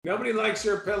Nobody likes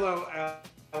your pillow,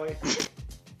 Allie.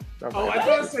 Oh, I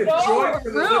thought it said joy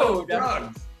to the little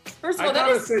drugs. First of all,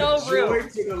 that is so joy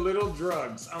rude. to the little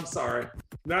drugs. I'm sorry.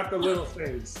 Not the little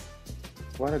things.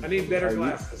 What I need better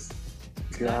glasses.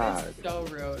 God. That is so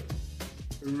rude.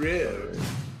 Rude.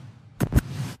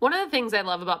 One of the things I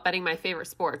love about betting my favorite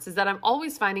sports is that I'm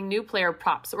always finding new player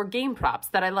props or game props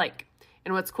that I like.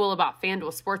 And what's cool about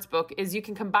FanDuel Sportsbook is you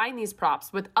can combine these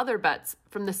props with other bets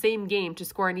from the same game to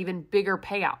score an even bigger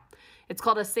payout. It's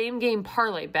called a same game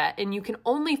parlay bet, and you can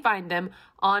only find them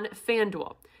on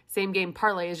FanDuel. Same game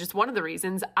parlay is just one of the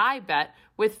reasons I bet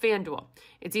with FanDuel.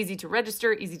 It's easy to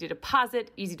register, easy to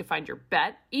deposit, easy to find your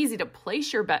bet, easy to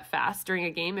place your bet fast during a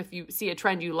game if you see a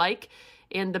trend you like.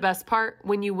 And the best part,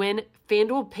 when you win,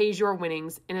 FanDuel pays your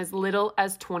winnings in as little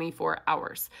as 24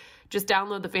 hours. Just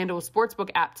download the FanDuel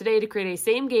Sportsbook app today to create a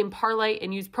same-game parlay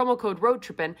and use promo code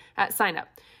ROADTRIPPIN at sign-up.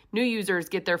 New users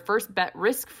get their first bet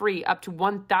risk-free up to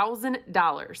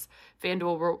 $1,000.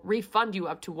 FanDuel will refund you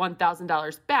up to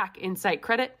 $1,000 back in site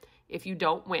credit if you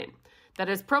don't win. That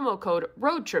is promo code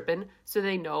ROADTRIPPIN so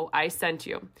they know I sent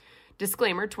you.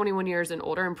 Disclaimer, 21 years and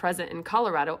older and present in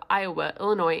Colorado, Iowa,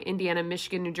 Illinois, Indiana,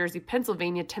 Michigan, New Jersey,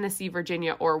 Pennsylvania, Tennessee,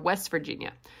 Virginia, or West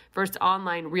Virginia. First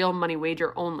online real money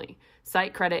wager only.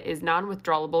 Site credit is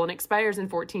non-withdrawable and expires in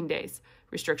 14 days.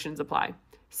 Restrictions apply.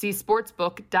 See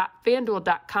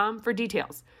sportsbook.fanduel.com for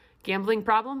details. Gambling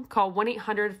problem? Call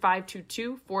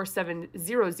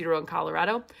 1-800-522-4700 in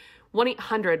Colorado,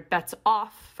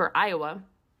 1-800-BETS-OFF for Iowa,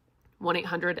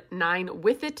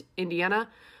 1-800-9-WITH-IT, Indiana,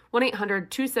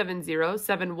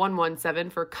 1-800-270-7117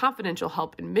 for confidential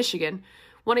help in Michigan,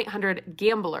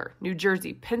 1-800-GAMBLER, New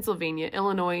Jersey, Pennsylvania,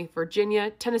 Illinois,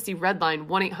 Virginia, Tennessee Redline,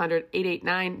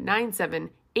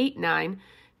 1-800-889-9789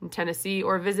 in Tennessee,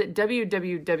 or visit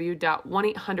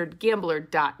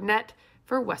www.1800gambler.net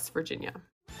for West Virginia.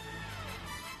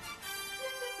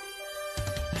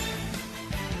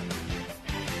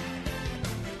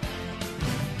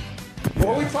 What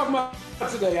are we talking about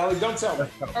today, Allie? Don't tell me.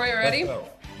 Are we ready?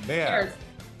 There. Cheers.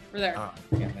 We're there.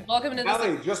 Welcome to this.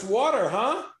 Allie, just water,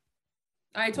 huh?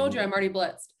 I told you I'm already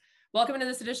blitzed. Welcome to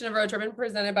this edition of Road Trippin'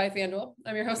 presented by FanDuel.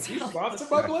 I'm your host, You sponsored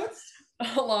by Blitz?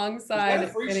 alongside Is that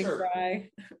a free Manning shirt?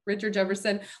 Fry, Richard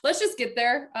Jefferson. Let's just get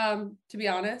there. To be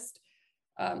honest,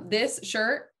 this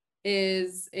shirt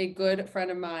is a good friend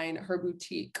of mine, her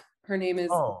boutique. Her name is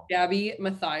Gabby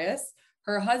Matthias.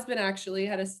 Her husband actually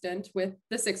had a stint with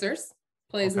the Sixers,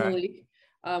 plays in the league,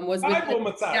 was with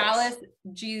the Dallas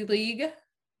G League.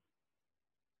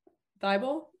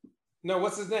 Thibault? No,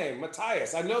 what's his name?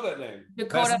 Matthias. I know that name.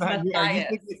 Dakota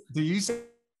Matthias. Do you say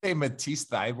Matisse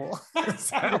Thibault?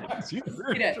 Close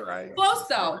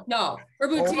though. No, her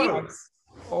boutique.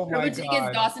 Oh Her my boutique God.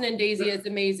 is Dawson and Daisy. It's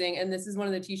amazing. And this is one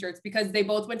of the t-shirts because they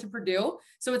both went to Purdue.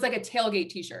 So it's like a tailgate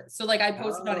t-shirt. So like I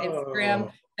posted on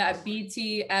Instagram that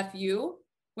BTFU,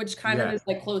 which kind of is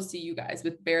like close to you guys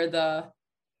with Bear the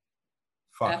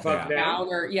Fuck Fuck down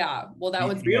or well, that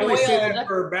was We only say that boiled.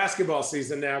 for basketball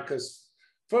season now because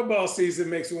football season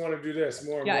makes me want to do this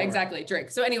more and Yeah, more. exactly.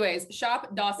 Drink. So anyways,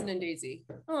 shop Dawson and Daisy.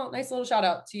 Oh, nice little shout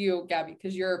out to you, Gabby,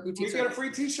 because your boutique. You got a free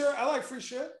t-shirt? I like free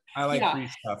shit. I like Yeah. free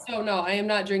stuff. So no, I am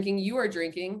not drinking. You are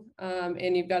drinking.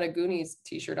 And you've got a Goonies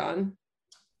t-shirt on.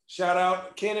 Shout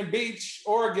out Cannon Beach,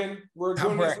 Oregon, where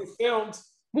Goonies was filmed.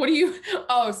 What do you?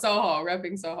 Oh, Soho,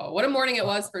 repping Soho. What a morning it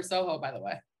was for Soho, by the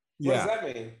way. What does that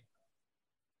mean?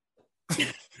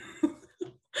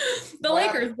 The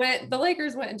Lakers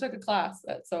went and took a class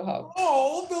at Soho.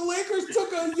 Oh, the Lakers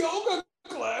took a yoga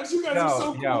class. You guys are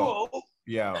so cool.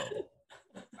 Yo.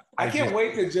 I can't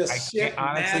wait to just shit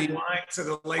honestly, mad line to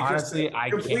the Lakers. Honestly, I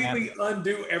completely can't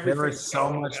undo everything. There was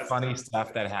so much funny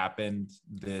stuff that happened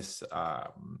this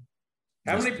How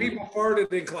many people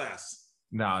farted in class?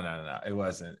 No. It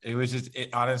wasn't. It was just,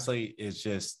 honestly, it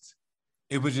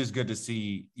was just good to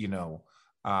see,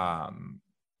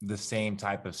 the same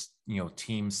type of,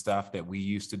 team stuff that we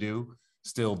used to do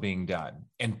still being done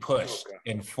and pushed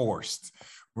and forced,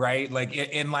 right? Like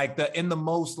in the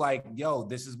most like, yo,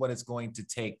 this is what it's going to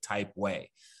take type way.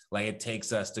 Like it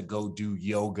takes us to go do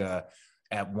yoga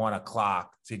at 1:00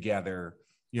 together,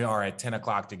 or at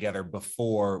 10:00 together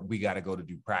before we got to go to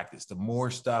do practice. The more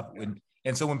stuff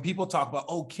and so when people talk about,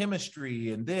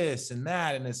 chemistry and this and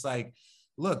that, and it's like,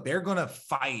 look, they're going to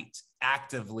fight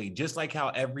actively, just like how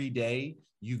every day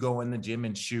you go in the gym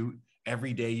and shoot,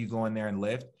 every day you go in there and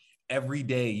lift, every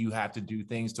day you have to do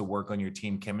things to work on your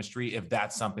team chemistry if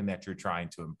that's something that you're trying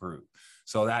to improve.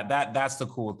 So that's the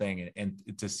cool thing. And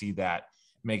to see that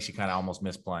makes you kind of almost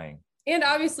miss playing. And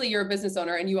obviously you're a business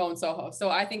owner and you own Soho.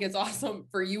 So I think it's awesome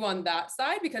for you on that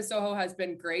side because Soho has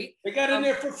been great. They got in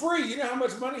there for free. You know how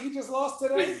much money he just lost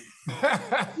today?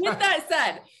 With that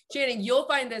said, Channing, you'll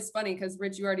find this funny because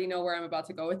Rich, you already know where I'm about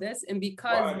to go with this. And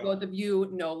because both of you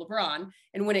know LeBron,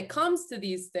 and when it comes to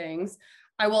these things,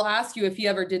 I will ask you if he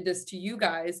ever did this to you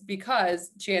guys, because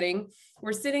Channing,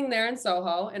 we're sitting there in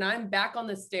Soho and I'm back on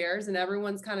the stairs and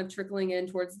everyone's kind of trickling in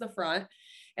towards the front.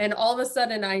 And all of a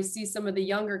sudden I see some of the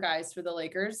younger guys for the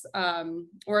Lakers,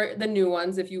 or the new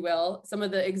ones, if you will, some of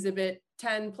the Exhibit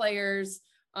 10 players.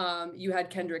 You had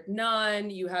Kendrick Nunn,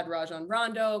 you had Rajon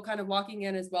Rondo kind of walking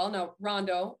in as well. Now,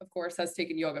 Rondo, of course, has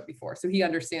taken yoga before, so he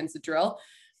understands the drill.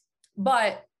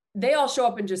 But they all show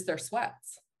up in just their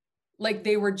sweats. Like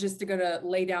they were just gonna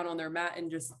lay down on their mat and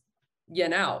just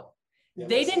yen out. Yeah,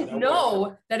 they didn't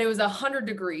know that it was 100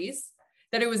 degrees,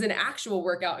 that it was an actual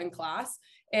workout in class.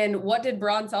 And what did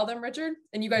Bron tell them, Richard?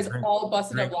 And you guys all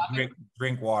busted up laughing.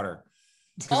 Drink water.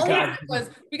 All he said was,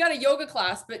 we got a yoga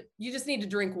class, but you just need to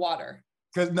drink water.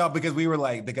 Because we were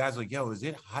like, the guys were like, yo, is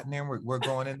it hot in there? We're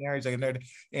going in there. He's like,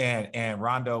 and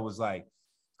Rondo was like,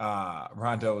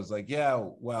 yeah,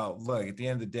 well, look, at the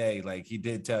end of the day, like he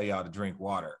did tell y'all to drink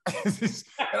water. And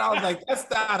I was like, that's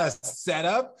not a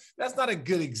setup. That's not a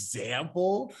good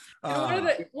example. And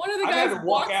one of the guys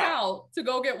walks out to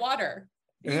go get water.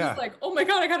 He was like, oh my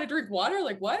God, I got to drink water.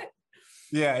 Like what?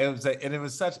 Yeah, it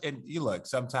was such, and you look,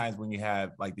 sometimes when you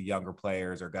have like the younger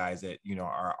players or guys that, you know,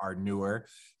 are newer,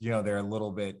 you know, they're a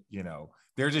little bit, you know,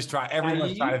 they're just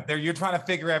everyone's trying to, you're trying to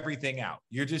figure everything out.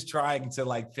 You're just trying to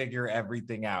like figure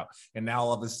everything out. And now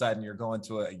all of a sudden you're going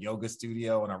to a yoga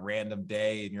studio on a random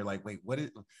day and you're like, wait,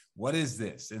 what is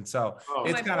this? And so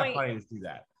it's kind of funny to see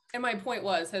that. And my point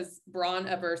was, has Bron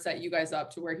ever set you guys up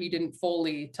to where he didn't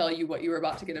fully tell you what you were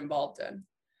about to get involved in?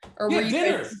 Or were you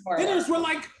dinners were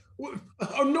like,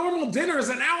 a normal dinner is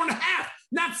an hour and a half,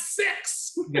 not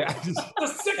 6. Yeah. A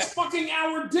 6 fucking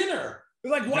hour dinner.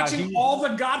 It's like watching all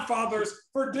the Godfathers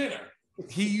for dinner.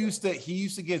 He used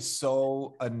to get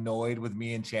so annoyed with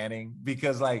me and Channing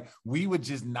because like we would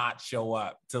just not show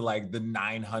up to like the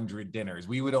 900 dinners.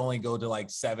 We would only go to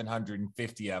like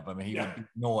 750 of them, and he would be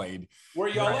annoyed. Where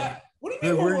y'all at? What do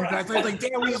you mean? Where guys? Like,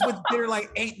 damn, we just went to dinner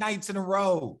like 8 nights in a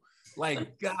row.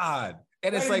 Like, God.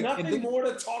 And it's like nothing more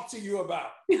to talk to you about.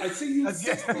 I see you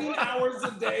 16 hours a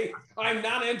day. I'm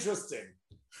not interested.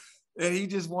 And he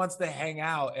just wants to hang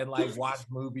out and like watch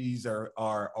movies or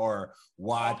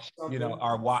watch, you know,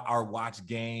 or watch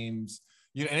games.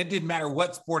 You know, and it didn't matter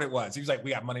what sport it was. He was like, "We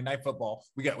got Monday Night Football.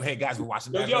 We got, hey guys, we're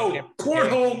watching."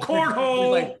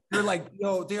 Cornhole. They're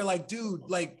like, dude,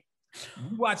 like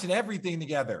we're watching everything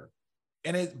together.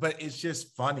 And it's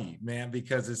just funny, man,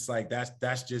 because it's like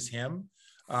that's just him.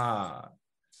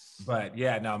 But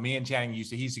yeah, no, me and Channing he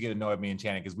used to get annoyed with me and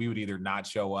Channing because we would either not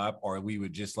show up or we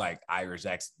would just like Irish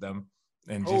exit them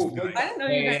and just I didn't know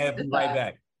you guys did right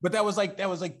back. But that was like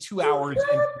 2 hours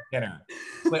into dinner.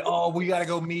 Like, oh, we got to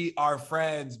go meet our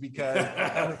friends because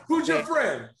who's your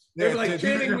friend? They're like,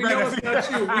 Channing, we know it's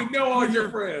not you. We know all your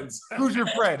friends. Who's your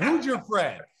friend? Who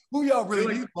y'all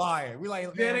really be lying? We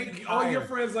like, Channing, all your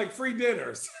friends like free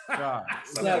dinners. Come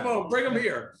on, bring them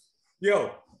here.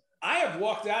 Yo, I have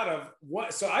walked out of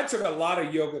one. So I took a lot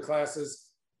of yoga classes,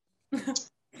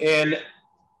 and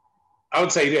I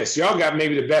would say this: y'all got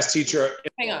maybe the best teacher.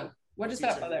 Hang on, what is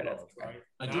that? Oh, there it is. Right?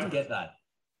 I didn't get that.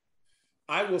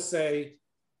 I will say,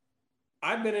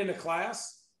 I've been in a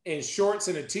class in shorts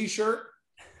and a t-shirt.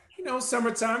 You know,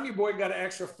 summertime. Your boy got an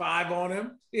extra 5 on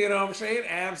him. You know what I'm saying?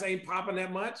 Abs ain't popping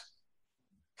that much.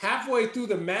 Halfway through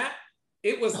the mat,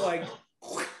 it was like,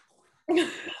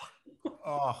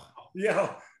 oh,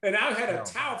 yo. And I had a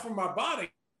towel for my body,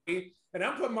 and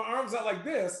I'm putting my arms out like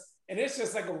this, and it's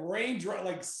just like a raindrop,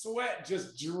 like sweat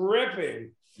just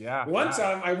dripping. Yeah. One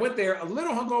time I went there a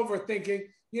little hungover thinking,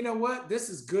 you know what? This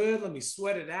is good. Let me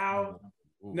sweat it out.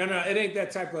 Ooh. No, it ain't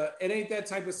that type of,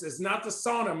 it's not the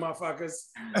sauna, motherfuckers.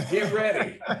 Get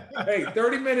ready. Hey,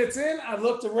 30 minutes in, I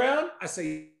looked around. I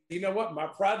say, you know what? My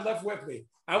pride left with me.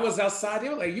 I was outside. They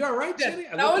were like, you all right, Jenny?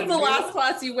 That was the last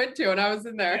class you went to, and I was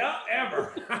in there. Yeah,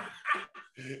 ever.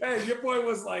 Hey, your boy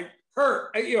was like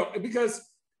hurt, you know, because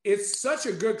it's such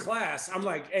a good class. I'm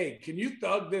like, hey, can you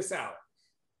thug this out?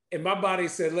 And my body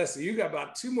said, listen, you got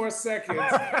about 2 more seconds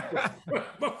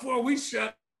before we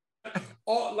shut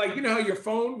all, like, you know how your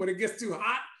phone, when it gets too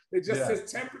hot, it just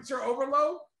says temperature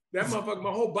overload? That motherfucker,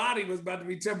 my whole body was about to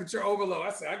be temperature overload.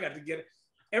 I said, I got to get it.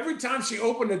 Every time she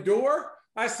opened the door,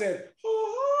 I said,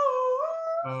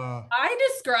 I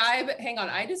describe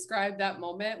that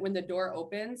moment when the door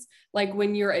opens, like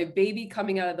when you're a baby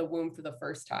coming out of the womb for the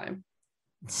first time.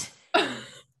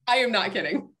 I am not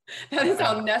kidding. That is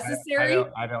how necessary.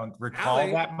 I don't recall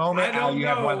that moment. Al, you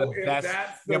have one of the best.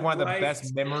 You have one of the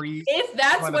best memories. If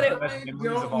that's what it was,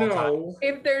 don't know.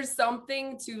 If there's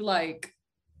something to like,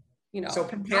 so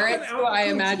compare it to, I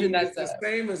imagine that's the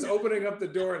same as opening up the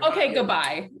door. And okay,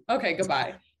 goodbye. Okay,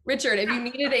 goodbye. Richard, if you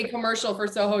needed a commercial for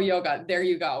Soho Yoga, there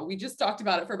you go. We just talked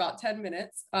about it for about 10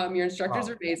 minutes. Your instructors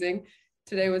are amazing.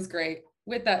 Today was great.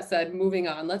 With that said, moving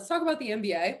on. Let's talk about the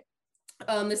NBA.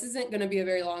 This isn't going to be a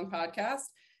very long podcast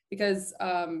because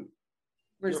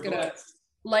we're just going to,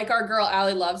 like our girl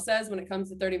Allie Love says, when it comes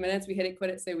to 30 minutes, we hit it, quit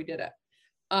it, say we did it.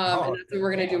 And that's what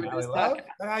we're going to do with this podcast.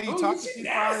 How you talk to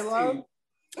people, Allie Love?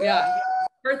 Yeah.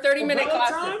 For 30-minute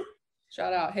class.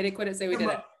 Shout out. Hit it, quit it, say we did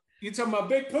it. You talking about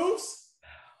Big Poofs?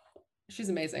 She's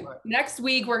amazing. Next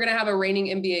week, we're going to have a reigning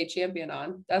NBA champion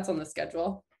on. That's on the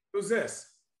schedule. Who's this?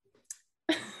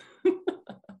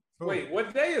 Wait,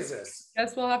 what day is this?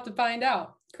 Guess we'll have to find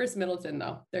out. Chris Middleton,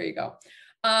 though. There you go.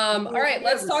 All right,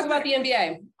 let's talk about the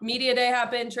NBA. Media day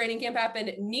happened. Training camp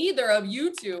happened. Neither of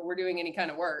you two were doing any kind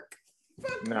of work.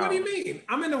 No. What do you mean?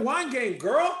 I'm in the wine game,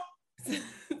 girl.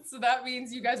 So that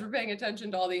means you guys were paying attention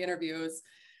to all the interviews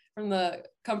from the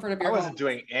comfort of your home. I wasn't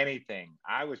doing anything.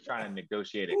 I was trying to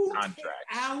negotiate a contract.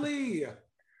 Allie,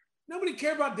 nobody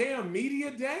cared about damn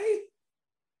media day.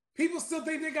 People still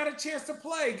think they got a chance to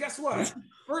play. Guess what?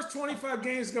 First 25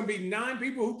 games is going to be 9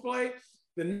 people who play.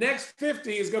 The next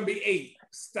 50 is going to be 8.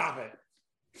 Stop it.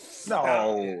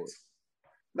 No,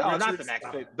 not the next.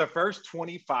 The first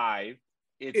 25,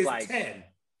 it's like 10.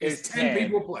 It's 10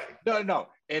 people play. No.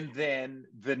 And then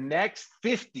the next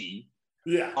 50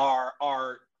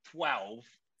 are 12.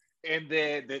 And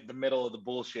then the middle of the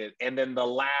bullshit. And then the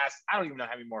last, I don't even know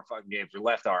how many more fucking games are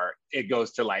left it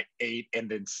goes to like 8 and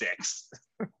then 6.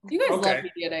 You guys love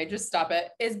media day. Just stop it.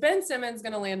 Is Ben Simmons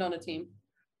going to land on a team?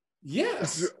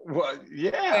 Yes. Well,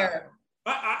 yeah. Where?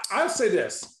 I'll say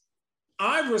this.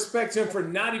 I respect him for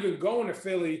not even going to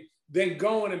Philly, then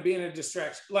going and being a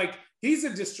distraction. Like, he's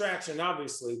a distraction,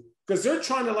 obviously, because they're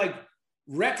trying to like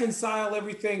reconcile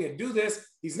everything and do this.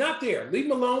 He's not there. Leave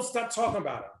him alone. Stop talking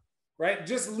about him. Right?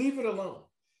 Just leave it alone.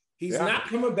 He's not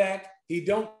coming back. He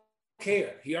don't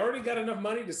care. He already got enough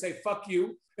money to say, fuck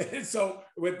you. And so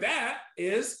with that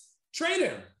is trade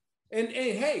him. And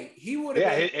hey, he would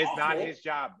have been it's not his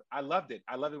job. I loved it.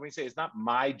 I love it when you say it's not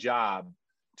my job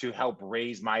to help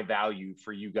raise my value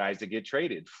for you guys to get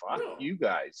traded. Fuck you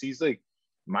guys. He's like,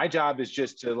 my job is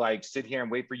just to like sit here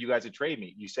and wait for you guys to trade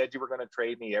me. You said you were going to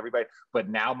trade me, everybody, but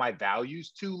now my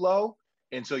value's too low.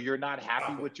 And so you're not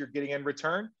happy with what you're getting in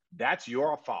return. That's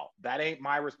your fault. That ain't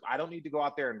my risk. I don't need to go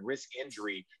out there and risk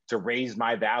injury to raise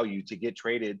my value to get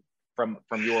traded from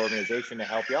your organization to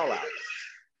help y'all out.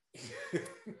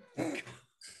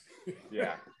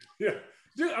 Yeah.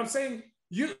 Dude, I'm saying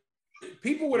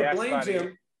people would have blamed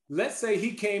him. Let's say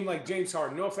he came like James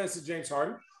Harden. No offense to James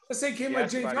Harden. Let's say he came like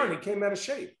James Harden. He came out of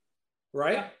shape,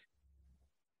 right?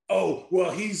 Oh,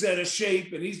 well, he's out of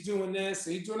shape and he's doing this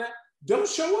and he's doing that. Don't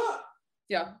show up.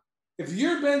 Yeah. If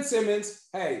you're Ben Simmons,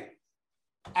 hey,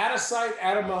 out of sight,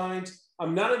 out of mind.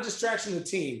 I'm not a distraction to the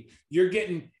team. You're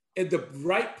getting the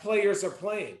right players are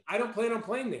playing. I don't plan on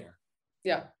playing there.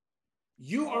 Yeah.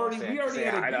 We already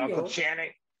had a deal. Uncle Channing.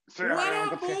 What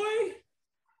up, boy?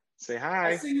 Say hi.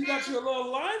 I see you got your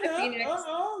little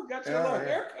lineup. Got your little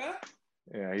haircut.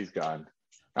 Yeah, he's gone.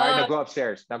 All right, now go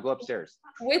upstairs.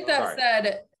 With that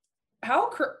said,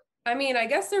 I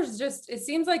guess it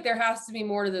seems like there has to be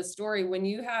more to this story when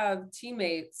you have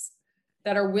teammates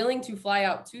that are willing to fly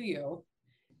out to you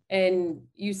and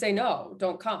you say, no,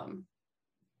 don't come.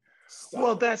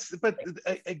 Stop. Well,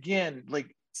 again,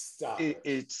 like,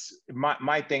 it's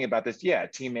my thing about this. Yeah,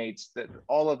 teammates,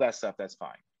 all of that stuff, that's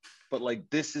fine. But like,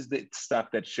 this is the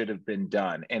stuff that should have been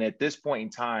done. And at this point in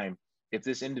time, if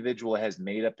this individual has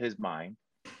made up his mind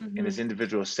and this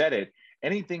individual said it,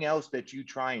 anything else that you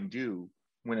try and do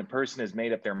when a person has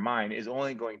made up their mind is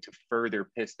only going to further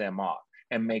piss them off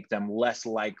and make them less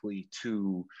likely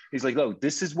to. He's like, oh,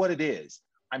 this is what it is.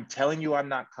 I'm telling you, I'm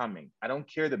not coming. I don't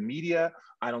care the media.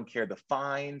 I don't care the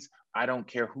fines. I don't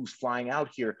care who's flying out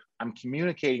here. I'm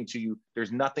communicating to you.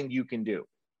 There's nothing you can do.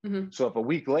 So if a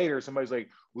week later, somebody's like,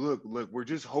 look, we're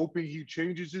just hoping he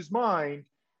changes his mind.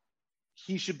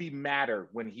 He should be madder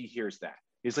when he hears that.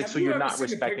 It's like, so you're not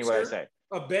respecting what I say.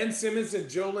 Of Ben Simmons and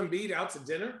Joel Embiid out to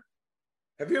dinner?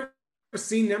 Have you ever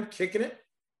seen them kicking it?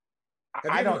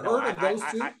 I don't know. Heard of those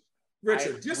two?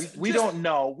 Richard, we don't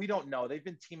know. We don't know. They've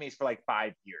been teammates for like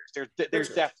 5 years. There's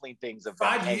definitely things of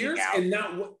 5 years and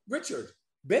not Richard.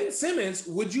 Ben Simmons,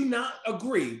 would you not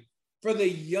agree, for the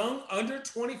young under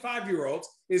 25-year-olds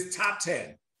is top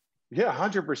 10? Yeah,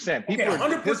 100%. People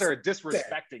are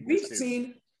disrespecting. We've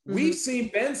seen We've seen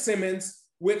Ben Simmons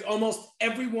with almost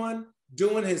everyone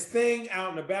doing his thing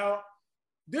out and about.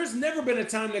 There's never been a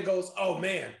time that goes, oh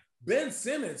man, Ben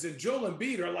Simmons and Joel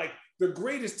Embiid are like the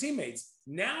greatest teammates.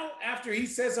 Now, after he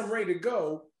says I'm ready to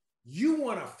go, you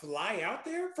want to fly out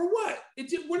there for what?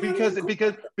 Because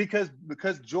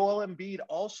Joel Embiid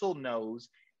also knows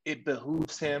it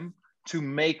behooves him to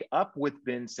make up with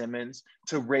Ben Simmons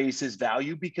to raise his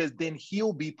value, because then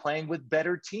he'll be playing with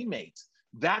better teammates.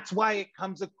 That's why it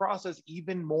comes across as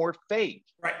even more fake.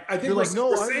 Right. I think we're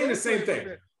saying the same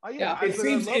thing. It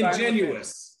seems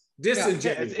ingenuous.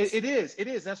 Disingenuous. Yeah, it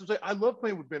is. That's what I'm saying. I love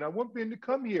playing with Ben. I want Ben to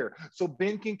come here. So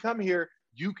Ben can come here.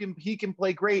 He can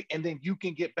play great, and then you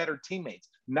can get better teammates.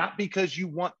 Not because you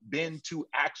want Ben to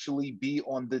actually be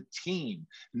on the team,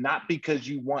 not because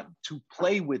you want to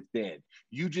play with Ben.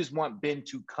 You just want Ben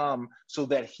to come so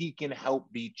that he can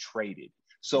help be traded.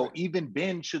 So even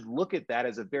Ben should look at that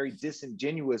as a very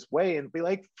disingenuous way and be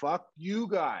like, fuck you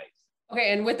guys.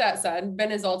 Okay, and with that said,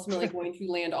 Ben is ultimately going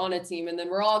to land on a team, and then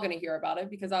we're all going to hear about it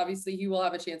because obviously he will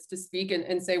have a chance to speak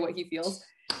and say what he feels.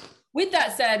 With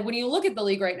that said, when you look at the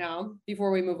league right now,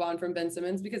 before we move on from Ben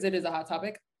Simmons, because it is a hot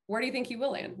topic, where do you think he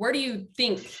will land? Where do you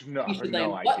think he should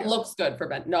land? What looks good for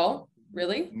Ben? No,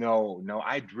 really? No,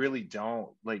 I really don't.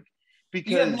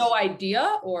 Because you have no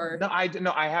idea, or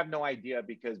I have no idea,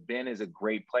 because Ben is a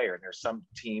great player, and there's some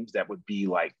teams that would be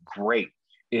like great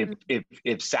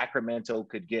if Sacramento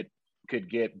could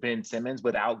get Ben Simmons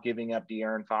without giving up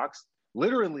De'Aaron Fox.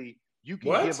 Literally, you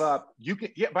can give up.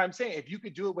 But I'm saying if you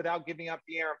could do it without giving up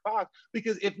De'Aaron Fox,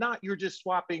 because if not, you're just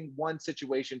swapping one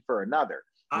situation for another,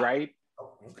 right?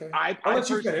 Okay. I'll let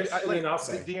you finish, and then I'll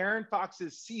say De'Aaron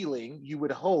Fox's ceiling, you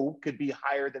would hope, could be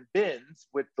higher than Ben's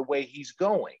with the way he's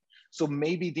going. So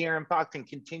maybe De'Aaron Fox can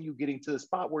continue getting to the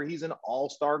spot where he's an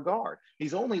all-star guard.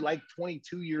 He's only like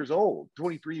 23 years old.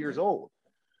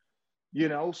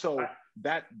 So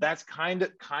that's kind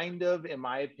of, in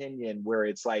my opinion, where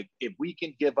it's like, if we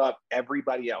can give up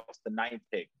everybody else, the 9th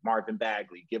pick, Marvin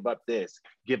Bagley, give up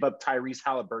Tyrese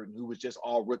Halliburton, who was just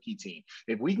all rookie team.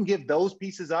 If we can give those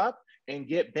pieces up and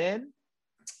get Ben,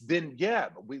 then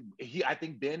I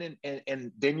think Ben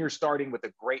and then you're starting with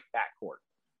a great backcourt.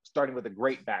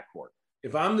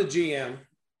 If I'm the GM,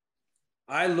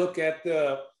 I look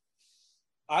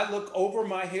over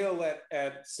my hill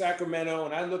at Sacramento,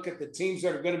 and I look at the teams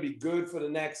that are going to be good for the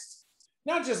next,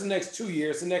 not just the next 2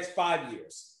 years, the next 5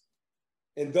 years.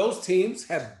 And those teams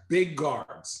have big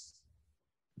guards,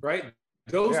 right?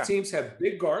 Those teams have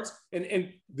big guards.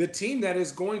 And the team that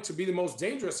is going to be the most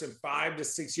dangerous in 5 to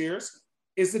 6 years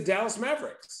is the Dallas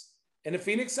Mavericks and the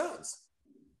Phoenix Suns.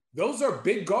 Those are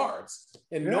big guards.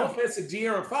 And no offense to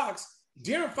De'Aaron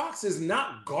Fox is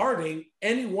not guarding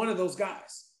any one of those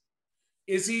guys.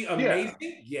 Is he amazing? Yeah.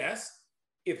 Yes.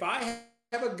 If I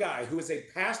have a guy who is a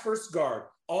pass-first guard,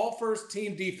 all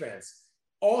first-team defense,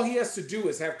 all he has to do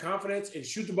is have confidence and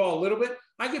shoot the ball a little bit,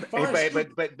 I get fine.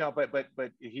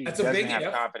 But he doesn't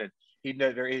have confidence. He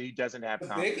doesn't have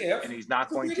confidence, and he's not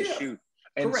going to shoot.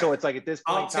 And correct. So it's like, at this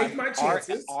point, I'll take my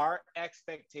chances. Our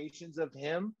expectations of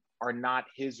him are not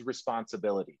his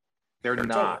responsibility. They're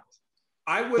not.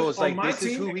 I would, so on my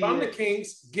team, if I'm the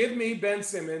Kings, give me Ben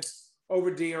Simmons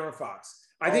over De'Aaron Fox.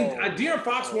 I think De'Aaron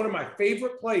Fox, one of my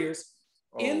favorite players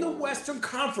in the Western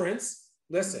Conference.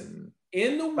 Listen,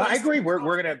 in the Western I agree. We're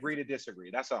going to agree to disagree.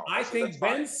 That's all. I think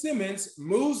Ben Simmons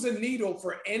moves the needle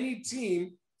for any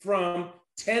team from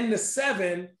 10 to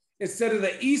 7 instead of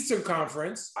the Eastern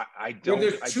Conference. I don't.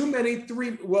 There's too many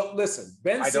three. Well, listen,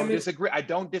 Ben Simmons. I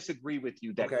don't disagree with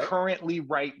you that currently,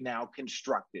 right now,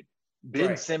 constructed,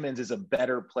 Ben Simmons is a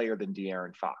better player than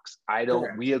De'Aaron Fox.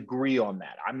 We agree on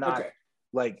that. I'm not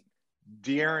like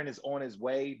De'Aaron is on his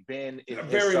way. Ben is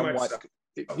very somewhat. Much so.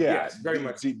 Yes, very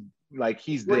much. Like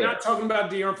he's We're there. not talking about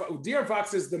De'Aaron Fox. De'Aaron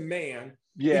Fox is the man.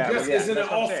 Yeah, he just isn't an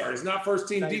all-star. He's not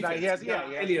first-team defense. He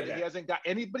hasn't got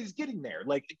anybody's getting there.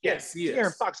 Like, yes, he De'Aaron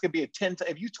is. Fox could be a 10.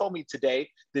 If you told me today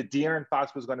that De'Aaron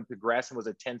Fox was going to progress and was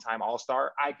a 10-time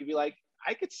all-star, I could be like,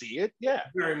 I could see it. Yeah,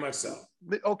 very much so.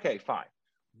 Okay, fine.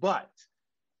 But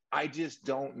I just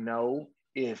don't know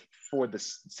if for the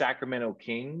Sacramento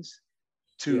Kings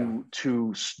to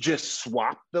just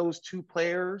swap those two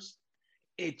players,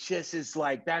 it just is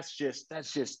like that's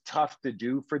just tough to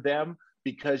do for them,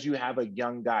 because you have a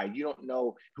young guy. You don't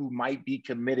know who might be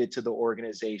committed to the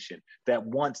organization that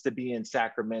wants to be in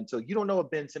Sacramento. You don't know if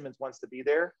Ben Simmons wants to be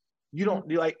there. You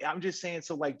don't I'm just saying.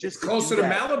 So like, just closer to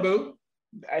Malibu.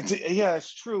 Yeah,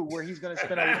 it's true. Where he's going to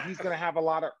spend, he's going to have a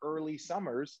lot of early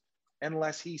summers.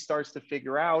 unless he starts to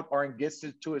figure out or gets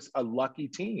to a lucky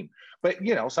team. But,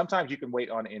 sometimes you can wait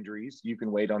on injuries. You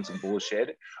can wait on some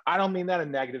bullshit. I don't mean that in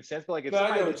a negative sense, but like if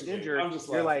somebody gets injured,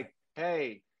 you're like,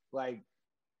 hey, like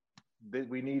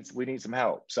we need some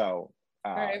help. So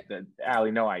right.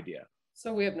 Allie, no idea.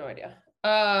 So we have no idea.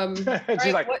 She's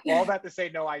right, like, all that to say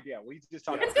no idea. We just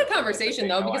talked. It's a good conversation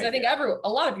though, because I think a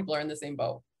lot of people are in the same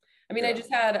boat. I mean, I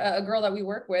just had a girl that we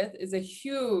work with is a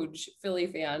huge Philly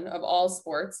fan of all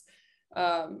sports.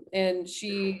 And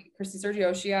Christy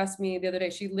Sergio, she asked me the other day,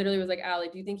 she literally was like, Allie,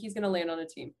 do you think he's going to land on a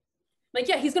team? Like,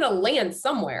 yeah, he's going to land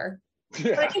somewhere.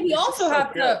 Yeah, but I think we also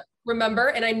have to remember,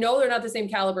 and I know they're not the same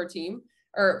caliber team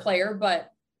or player,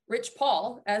 but Rich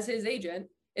Paul, as his agent,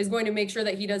 is going to make sure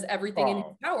that he does everything in his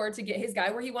power to get his guy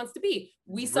where he wants to be.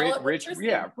 We saw it with Tristan.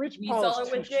 Yeah, Rich Paul is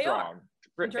too strong.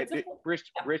 Rich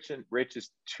is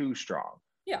too strong.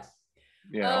 Yeah.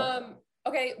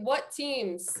 Okay, what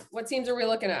teams are we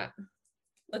looking at?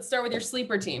 Let's start with your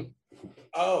sleeper team.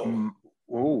 To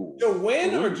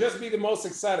win or just be the most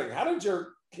exciting? How did your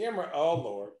camera? Oh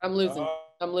Lord, I'm losing today.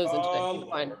 Keep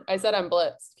going. I said I'm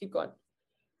blitzed. Keep going.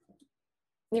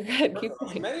 You're good. Keep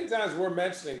going. Many times we're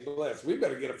mentioning Blitz. We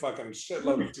better get a fucking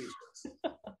shitload of t-shirts.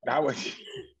 I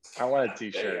want a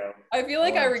t-shirt. I feel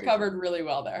like I recovered really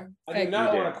well there. I do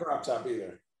not want a crop top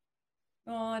either.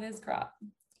 Oh, it is crop.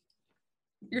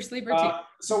 Your sleeper team.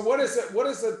 So what is it? What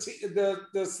is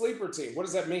the sleeper team? What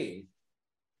does that mean?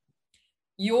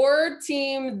 Your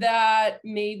team that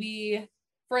maybe,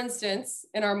 for instance,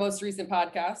 in our most recent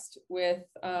podcast with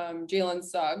Jalen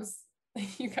Suggs,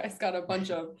 you guys got a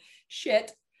bunch of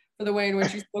shit for the way in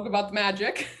which you spoke about the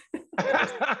Magic.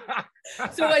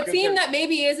 So a team that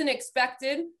maybe isn't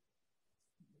expected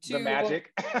to, the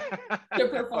Magic to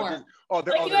perform.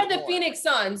 Like you had the Phoenix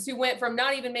Suns, who went from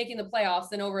not even making the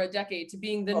playoffs in over a decade to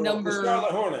being the number. The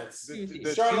Charlotte Hornets.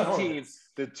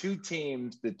 The two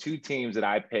teams that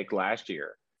I picked last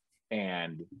year,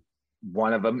 and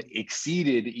one of them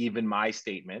exceeded even my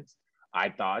statements. I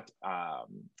thought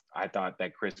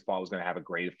that Chris Paul was going to have a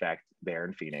great effect there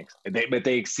in Phoenix, but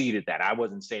they exceeded that. I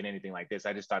wasn't saying anything like this.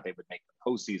 I just thought they would make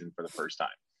the postseason for the first time.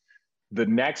 The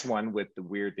next one, with the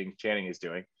weird things Channing is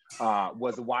doing,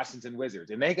 was the Washington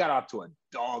Wizards, and they got off to a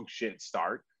dog shit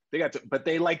start. But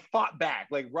they like fought back,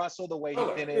 like Russell, the way he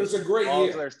finished. It was a great all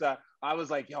year. Their stuff. I was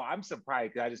like, I'm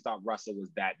surprised, because I just thought Russell was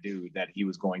that dude that he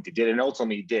was going to get, and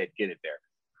ultimately he did get it there.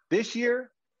 This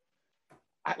year,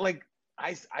 I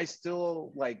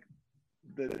still like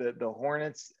the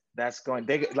Hornets.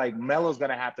 Melo's going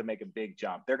to have to make a big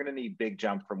jump. They're going to need big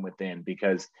jump from within,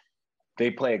 because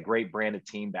they play a great brand of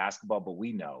team basketball, but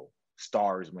we know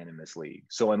stars win in this league.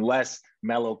 So unless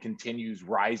Melo continues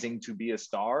rising to be a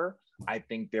star, I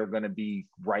think they're going to be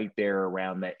right there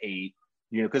around the 8,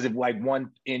 because if like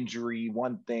one injury,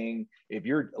 one thing, if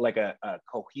you're like a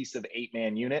cohesive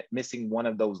 8-man unit, missing one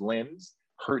of those limbs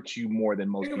hurts you more than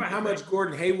most. Think about how much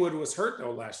Gordon Hayward was hurt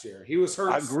though last year. He was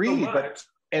hurt. Agreed, so but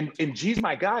and G's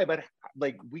my guy, but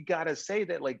like we gotta say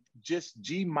that like just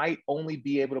G might only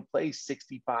be able to play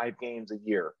 65 games a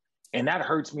year, and that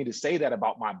hurts me to say that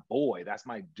about my boy. That's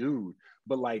my dude.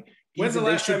 But like, when's the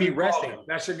last time you called him?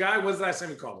 That's your guy. When's the last time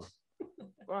you called him?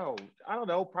 Well, I don't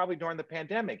know. Probably during the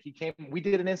pandemic. He came. We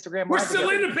did an Instagram. We're still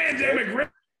in the pandemic,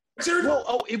 Richard.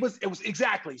 Well, it was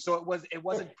exactly. So it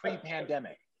wasn't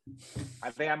pre-pandemic.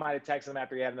 I think I might have texted him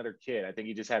after he had another kid. I think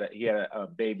he just had a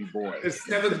baby boy. His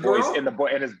seventh girl?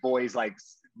 And his boy's like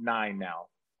 9 now.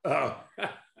 Oh,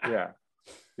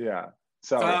 yeah.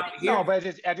 So no, but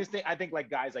I think like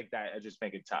guys like that just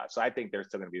make it tough. So I think they're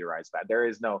still going to be the right spot.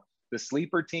 The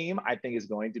sleeper team I think is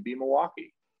going to be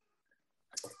Milwaukee.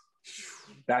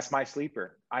 That's my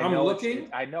sleeper. I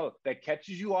know that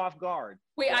catches you off guard.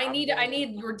 Wait, I need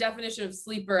your definition of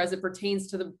sleeper as it pertains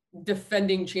to the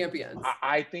defending champions.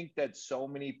 I think that so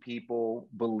many people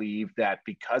believe that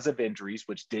because of injuries,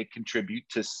 which did contribute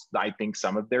to, I think,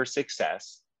 some of their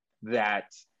success, that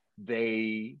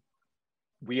we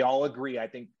all agree, I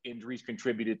think injuries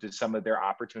contributed to some of their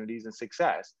opportunities and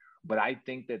success. But I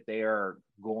think that they are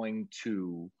going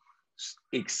to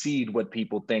exceed what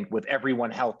people think with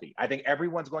everyone healthy. I think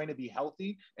everyone's going to be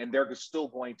healthy, and they're still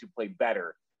going to play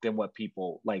better than what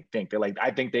people like think. They're like,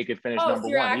 I think they could finish number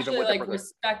you're one. Actually, even with like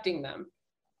respecting them.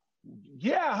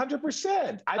 Yeah,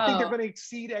 100%. I think they're going to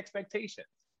exceed expectations.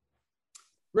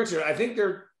 Richard, I think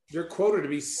they're quoted to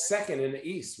be second in the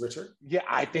East, Richard. Yeah,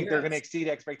 I think they're going to exceed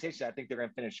expectations. I think they're going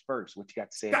to finish first. What you got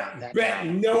to say about that?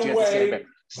 No way.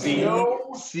 See,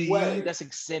 that's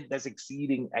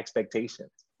exceeding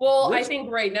expectations. Well, I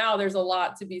think right now there's a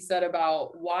lot to be said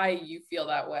about why you feel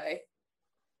that way.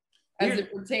 as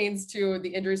it pertains to the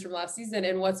injuries from last season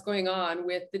and what's going on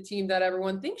with the team that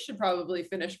everyone thinks should probably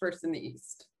finish first in the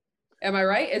East. Am I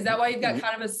right? Is that why you've got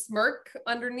kind of a smirk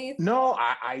underneath? No,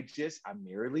 I'm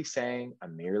merely saying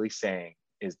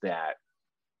is that,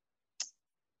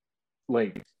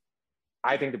 like,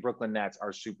 I think the Brooklyn Nets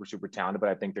are super, super talented, but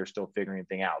I think they're still figuring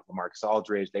things out. LaMarcus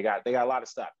Aldridge, they got a lot of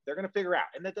stuff they're going to figure out.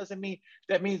 And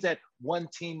that means that one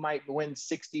team might win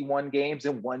 61 games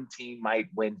and one team might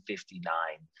win 59.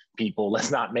 People,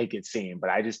 let's not make it seem, but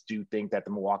I just do think that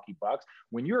the Milwaukee Bucks,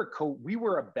 when we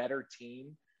were a better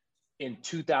team in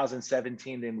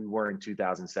 2017 than we were in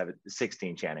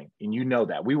 2016, Channing. And you know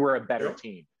that. We were a better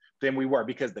team than we were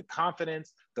because the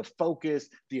confidence, the focus,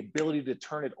 the ability to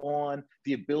turn it on,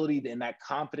 the ability and that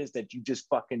confidence that you just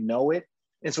fucking know it.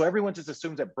 And so everyone just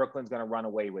assumes that Brooklyn's going to run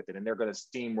away with it and they're going to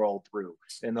steamroll through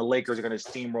and the Lakers are going to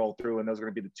steamroll through and those are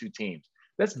going to be the two teams.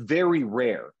 That's very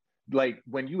rare. Like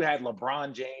when you had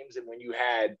LeBron James and when you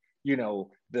had, you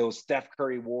know, those Steph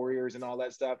Curry Warriors and all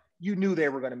that stuff, you knew they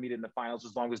were going to meet in the finals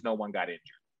as long as no one got injured.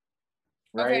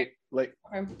 Right? Okay. Like,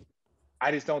 okay.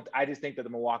 I just think that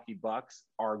the Milwaukee Bucks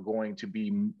are going to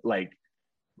be like,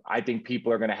 I think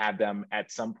people are going to have them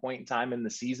at some point in time in the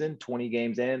season, 20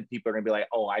 games in, people are going to be like,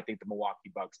 oh, I think the Milwaukee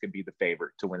Bucks could be the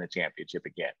favorite to win the championship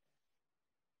again.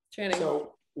 Channing.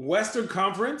 So Western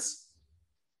Conference,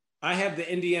 I have the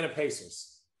Indiana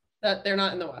Pacers. That they're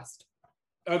not in the West.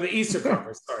 Oh, the Eastern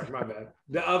Conference. Sorry, my bad.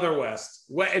 The other West.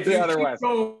 If the other West.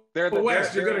 They're the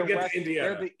West. You're going to get to Indiana.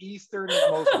 They're the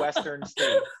easternmost Western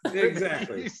state.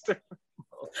 Exactly.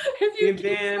 If you keep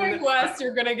going west,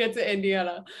 you're going to get to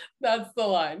Indiana. That's the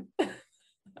line.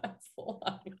 That's the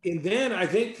line. And then I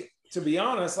think, to be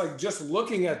honest, like just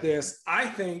looking at this, I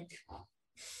think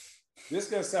this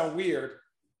is going to sound weird.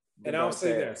 And I'll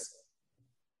say this.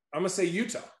 I'm going to say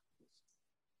Utah.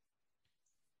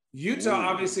 Utah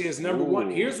obviously is number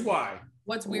one. Here's why.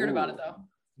 What's weird about it, though?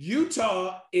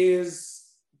 Utah is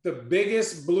the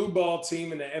biggest blue ball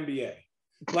team in the NBA.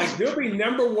 Like, they'll be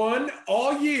number one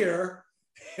all year,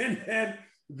 and then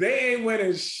they ain't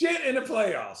winning shit in the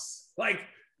playoffs. Like,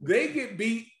 they get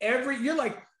beat you're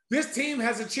like, this team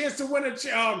has a chance to win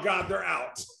oh, God, they're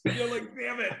out. You're like,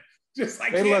 damn it. Just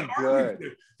like, they look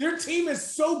good. Their team is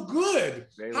so good.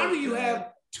 How do you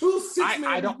have 2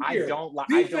 6-man of the year,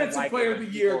 defensive player of the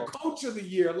year, coach of the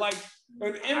year, like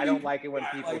an MVP? I don't like it when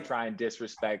people try and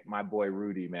disrespect my boy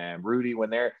Rudy, man. Rudy, when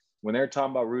they're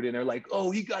talking about Rudy and they're like,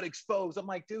 oh, he got exposed. I'm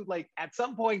like, dude, like at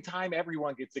some point in time,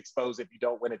 everyone gets exposed if you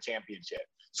don't win a championship.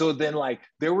 So then like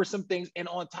there were some things, and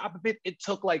on top of it, it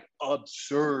took like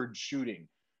absurd shooting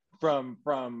from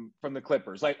the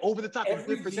Clippers, like over the top of the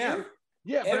Clippers.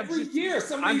 Yeah, every year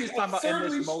somebody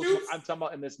absurdly shoots. I'm talking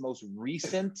about in this most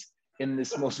recent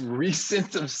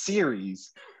of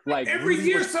series, like every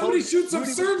year somebody shoots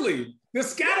absurdly. The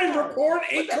scouting report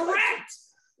ain't correct.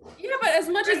 Yeah, but as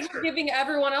much as we're giving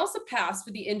everyone else a pass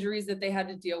for the injuries that they had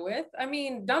to deal with, I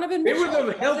mean, Donovan Mitchell. They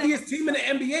were the healthiest team in the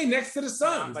NBA next to the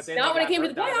Suns. But not when it came to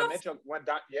the playoffs. Mitchell and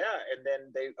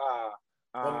then they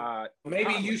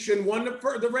maybe you shouldn't won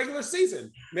the regular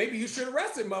season. Maybe you should have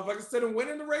rested motherfuckers instead of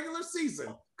winning the regular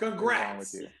season.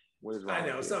 Congrats. What is wrong with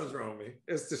you? I know something's wrong with me.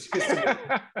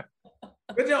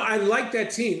 But no, I like that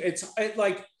team. It's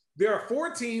like there are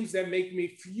 4 teams that make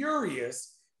me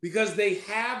furious because they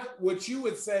have what you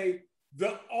would say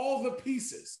all the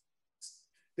pieces.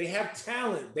 They have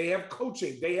talent, they have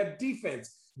coaching, they have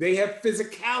defense, they have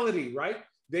physicality, right?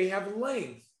 They have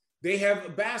length, they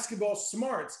have basketball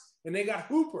smarts, and they got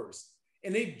hoopers.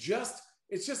 And it's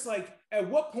just like, at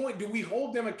what point do we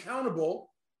hold them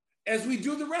accountable as we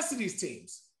do the rest of these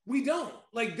teams? We don't.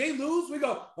 Like, they lose, we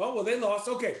go, oh, well, they lost.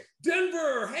 Okay,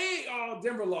 Denver, hey, oh,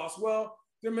 Denver lost. Well,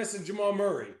 they're missing Jamal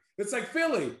Murray. It's like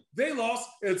Philly, they lost.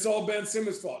 It's all Ben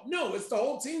Simmons' fault. No, it's the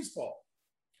whole team's fault.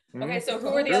 Okay, so who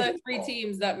are the other 3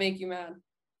 teams that make you mad?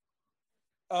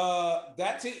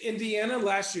 That's Indiana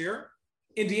last year.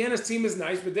 Indiana's team is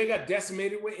nice, but they got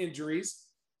decimated with injuries.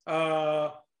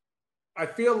 I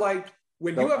feel like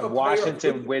when you have a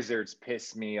Washington Wizards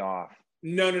piss me off.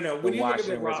 No. When you look at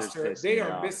the roster, they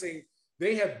are missing.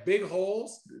 They have big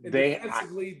holes. And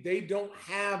defensively, they don't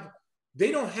have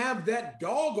that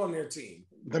dog on their team.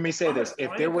 Let me say this: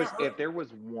 if there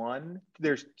was one,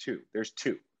 there's two.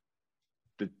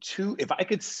 The two. If I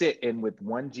could sit in with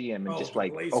one GM and just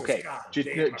like, okay,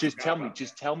 just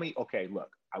tell me. Okay, look,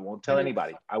 I won't tell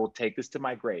anybody. I will take this to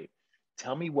my grave.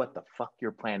 Tell me what the fuck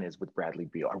your plan is with Bradley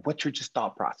Beal, or what your just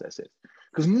thought process is,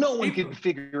 because no one can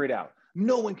figure it out.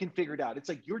 It's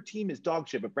like your team is dog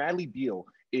shit, but Bradley Beal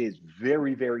is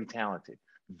very, very talented.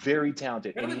 very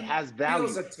talented, and he has value.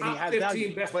 Beal's a top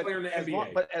 15 best player in the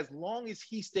NBA. But as long as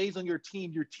he stays on your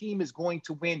team is going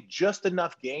to win just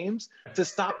enough games to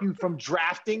stop you from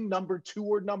drafting number 2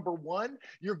 or number 1.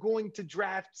 You're going to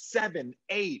draft 7,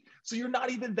 8. So you're not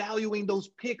even valuing those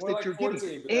picks that you're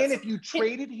getting. And if you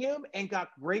traded him and got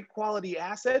great quality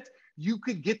assets, you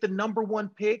could get the number 1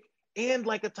 pick and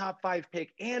like a top 5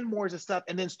 pick and more of stuff,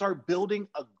 and then start building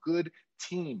a good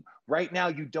team. Right now,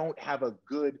 you don't have a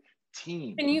good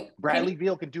team. Bradley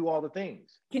Beal can do all the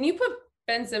things. Can you put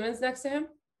Ben Simmons next to him?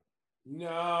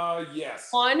 No, yes.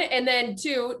 1, and then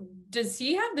 2, does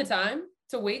he have the time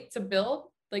to wait to build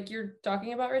like you're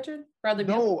talking about, Richard? Bradley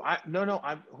Beal? No,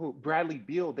 Bradley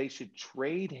Beal, they should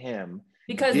trade him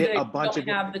because they a bunch don't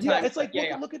of have the time. Yeah, it's like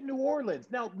look at New Orleans.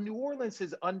 Now, New Orleans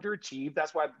has underachieved.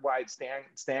 That's why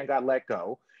Stan got let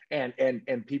go.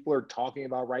 And people are talking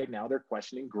about right now, they're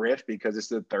questioning Griff because it's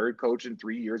the 3rd coach in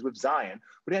 3 years with Zion.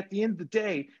 But at the end of the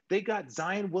day, they got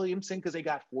Zion Williamson because they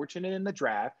got fortunate in the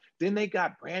draft. Then they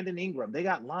got Brandon Ingram. They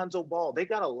got Lonzo Ball. They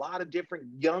got a lot of different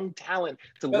young talent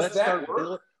to let's start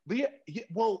building.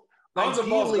 Well, Lonzo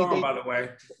Ball's gone, by the way.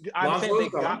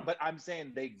 I'm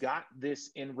saying they got this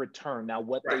in return. Now,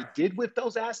 what they did with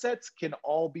those assets can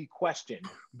all be questioned.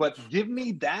 But give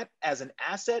me that as an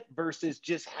asset versus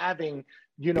just having,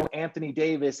 Anthony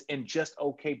Davis and just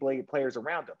okay players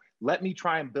around him. Let me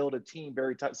try and build a team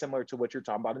very similar to what you're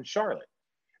talking about in Charlotte.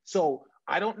 So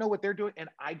I don't know what they're doing, and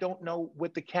I don't know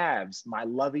what the Cavs, my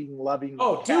loving.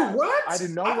 Oh, Cavs, dude, what? I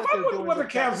didn't know what they're doing. What the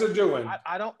Cavs are doing?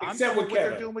 I don't. Except with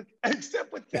Kevin.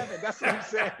 Except with Kevin. That's what I'm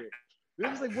saying. It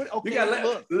was like, what? Okay, you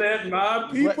gotta let my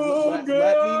people go.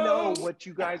 Let me know what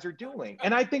you guys are doing,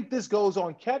 and I think this goes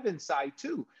on Kevin's side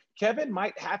too. Kevin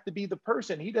might have to be the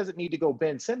person. He doesn't need to go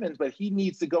Ben Simmons, but he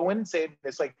needs to go in and say,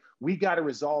 it's like, we got to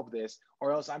resolve this,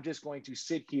 or else I'm just going to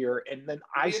sit here. And then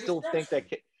I still think that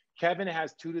Kevin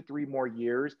has 2 to 3 more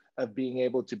years of being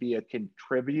able to be a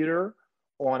contributor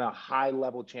on a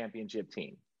high-level championship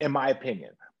team, in my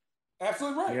opinion.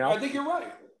 Absolutely right. I think you're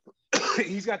right.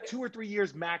 He's got 2 or 3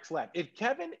 years max left. If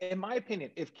Kevin, in my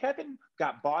opinion, if Kevin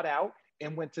got bought out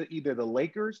and went to either the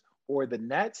Lakers or the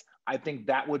Nets, I think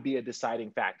that would be a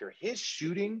deciding factor. His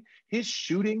shooting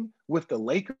with the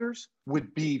Lakers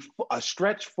would be a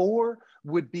stretch 4,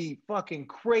 would be fucking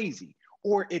crazy.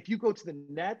 Or if you go to the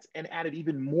Nets and added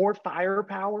even more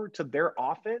firepower to their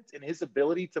offense and his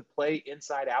ability to play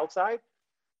inside, outside,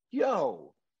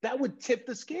 that would tip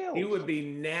the scale. He would be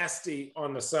nasty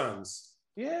on the Suns.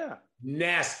 Yeah.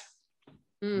 Nasty.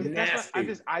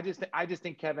 Nasty. I just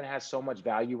think Kevin has so much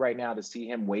value right now to see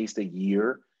him waste a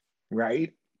year,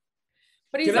 right?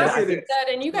 But he's also said,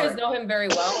 and you guys know him very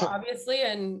well, obviously,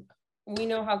 and we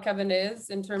know how Kevin is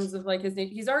in terms of like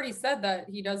he's already said that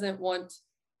he doesn't want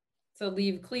to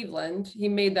leave Cleveland. He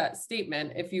made that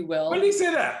statement, if you will. When did he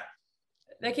say that?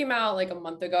 That came out like a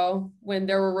month ago when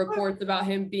there were reports about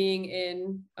him being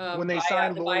in when they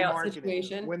signed the buyout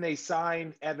situation. When they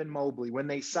signed Evan Mobley, when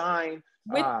they signed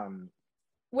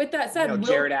with that said,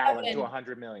 Jared Allen to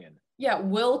 $100 million. Yeah,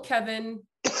 will Kevin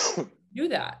do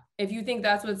that? If you think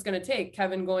that's what it's going to take,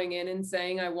 Kevin going in and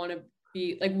saying, "I want to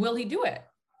be like," will he do it?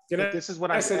 This is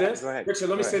what I say. This, Richard.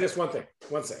 Let me say this one thing.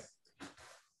 One second.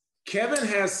 Kevin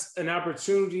has an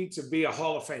opportunity to be a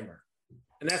Hall of Famer,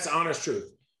 and that's the honest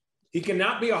truth. He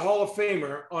cannot be a Hall of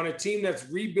Famer on a team that's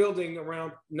rebuilding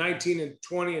around 19 and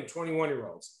 20 and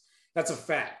 21-year-olds. That's a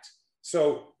fact.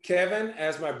 So Kevin,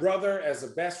 as my brother, as a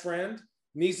best friend,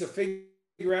 needs to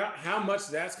figure out how much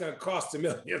that's going to cost to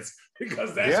millions,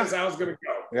 because that's just how it's going to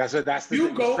go. Yeah, so that's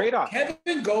the trade-off.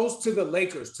 Kevin goes to the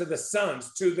Lakers, to the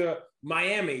Suns, to the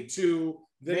Miami, to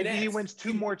the Maybe Nets. he wins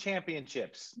 2 more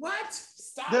championships. What?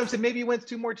 Stop. No, so maybe he wins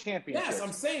 2 more championships. Yes,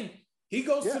 I'm saying he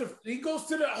goes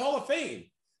to the Hall of Fame.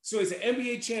 So he's an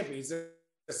NBA champion. He's a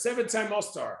 7-time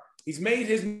All-Star. He's made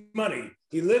his money.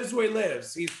 He lives where he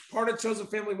lives. He's part of Chosen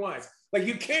Family Wines. Like,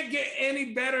 you can't get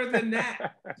any better than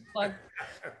that.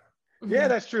 Yeah,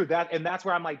 that's true. That's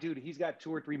where I'm like, dude, he's got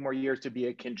 2 or 3 more years to be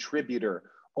a contributor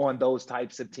on those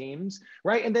types of teams,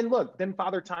 right? And then look,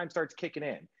 Father Time starts kicking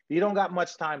in. He don't got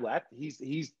much time left.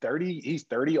 He's 30. He's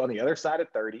 30 on the other side of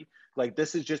 30. Like,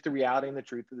 this is just the reality and the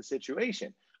truth of the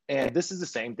situation. And this is the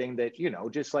same thing that,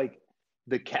 just like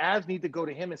the Cavs need to go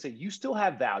to him and say, you still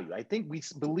have value. I think we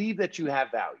believe that you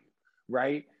have value,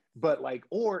 right? But like,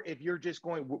 or if you're just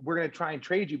going, we're going to try and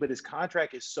trade you, but his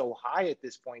contract is so high at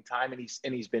this point in time, and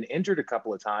he's been injured a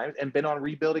couple of times and been on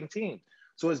rebuilding teams.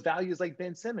 So his value is like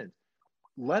Ben Simmons.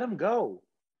 Let him go.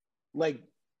 Like,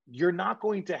 you're not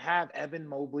going to have Evan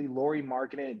Mobley, Lauri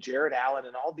Markkanen, and Jared Allen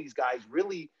and all these guys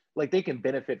really, like, they can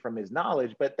benefit from his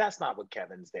knowledge, but that's not what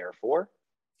Kevin's there for.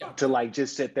 to like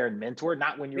just sit there and mentor,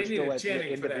 not when you're still at the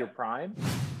end of your prime.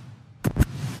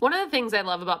 One of the things I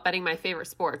love about betting my favorite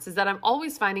sports is that I'm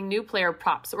always finding new player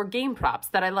props or game props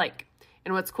that I like.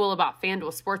 And what's cool about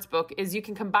FanDuel Sportsbook is you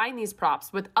can combine these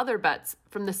props with other bets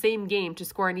from the same game to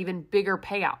score an even bigger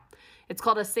payout. It's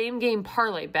called a same game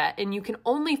parlay bet, and you can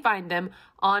only find them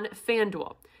on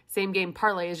FanDuel. Same game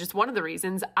parlay is just one of the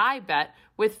reasons I bet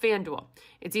with FanDuel.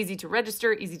 It's easy to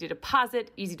register, easy to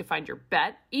deposit, easy to find your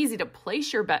bet, easy to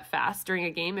place your bet fast during a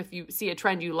game if you see a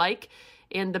trend you like.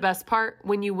 And the best part,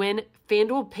 when you win,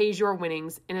 FanDuel pays your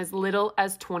winnings in as little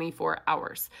as 24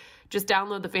 hours. Just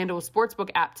download the FanDuel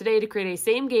Sportsbook app today to create a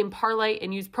same-game parlay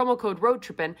and use promo code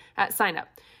ROADTRIPPIN at sign-up.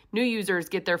 New users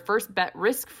get their first bet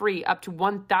risk-free up to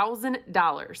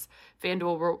 $1,000.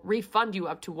 FanDuel will refund you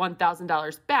up to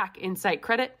 $1,000 back in site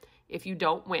credit if you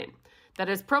don't win. That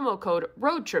is promo code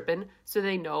ROADTRIPPIN so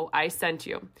they know I sent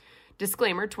you.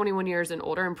 Disclaimer, 21 years and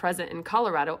older and present in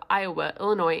Colorado, Iowa,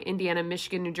 Illinois, Indiana,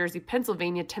 Michigan, New Jersey,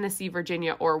 Pennsylvania, Tennessee,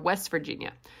 Virginia, or West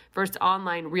Virginia. First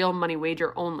online real money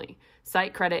wager only.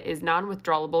 Site credit is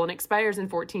non-withdrawable and expires in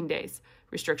 14 days.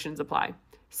 Restrictions apply.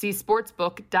 See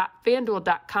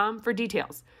sportsbook.fanduel.com for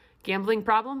details. Gambling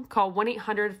problem? Call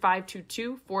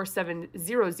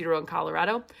 1-800-522-4700 in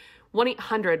Colorado,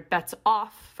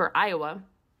 1-800-BETS-OFF for Iowa,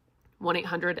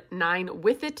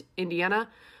 1-800-9-WITH-IT, Indiana,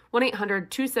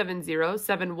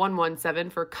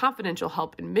 1-800-270-7117 for confidential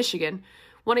help in Michigan,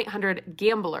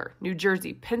 1-800-GAMBLER, New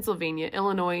Jersey, Pennsylvania,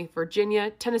 Illinois,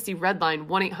 Virginia, Tennessee Redline,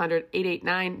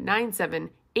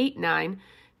 1-800-889-9789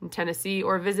 in Tennessee,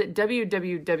 or visit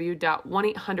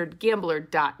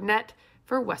www.1800gambler.net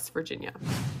for West Virginia.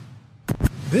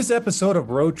 This episode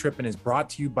of Road Trippin' is brought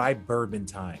to you by Bourbon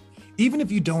Time. Even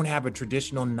if you don't have a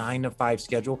traditional 9-to-5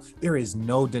 schedule, there is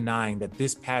no denying that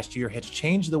this past year has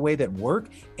changed the way that work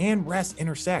and rest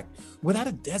intersect. Without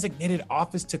a designated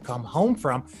office to come home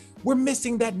from, we're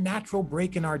missing that natural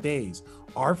break in our days.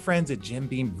 Our friends at Jim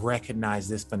Beam recognize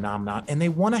this phenomenon and they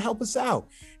want to help us out.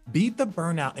 Beat the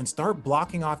burnout and start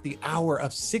blocking off the hour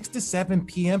of 6 to 7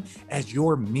 p.m. as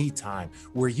your me time,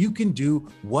 where you can do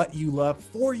what you love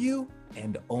for you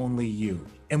and only you.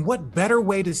 And what better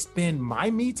way to spend my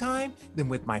me time than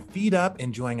with my feet up,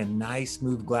 enjoying a nice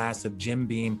smooth glass of Jim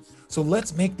Beam. So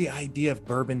let's make the idea of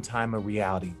Bourbon Time a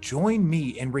reality. Join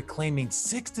me in reclaiming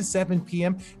 6 to 7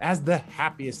 p.m. as the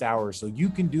happiest hour so you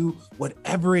can do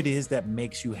whatever it is that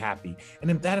makes you happy.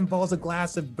 And if that involves a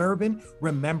glass of bourbon,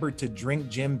 remember to drink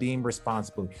Jim Beam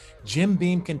responsibly. Jim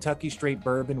Beam Kentucky Straight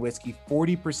Bourbon Whiskey,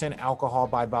 40% alcohol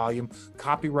by volume,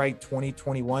 copyright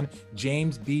 2021,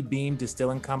 James B. Beam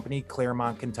Distilling Company,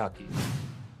 Claremont, Kentucky.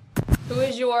 Who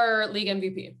is your league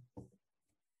MVP?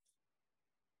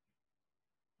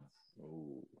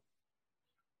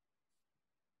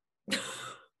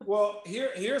 Well,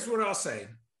 here's what I'll say.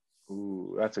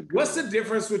 Ooh, that's a good What's one. the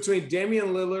difference between Damian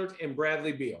Lillard and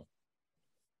Bradley Beal?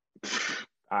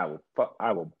 I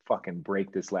will fucking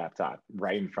break this laptop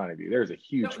right in front of you. There's a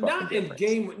huge not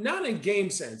difference. Not in game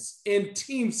sense, in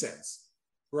team sense,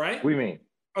 right? What do you mean?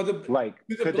 Do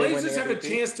the Blazers have a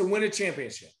chance to win a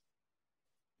championship?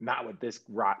 Not with this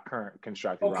current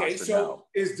constructed roster. Okay, so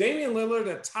is Damian Lillard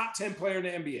a top 10 player in the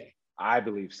NBA? I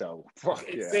believe so. Fuck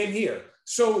yeah. Same here.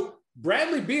 So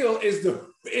Bradley Beal is the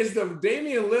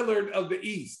Damian Lillard of the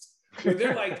East. So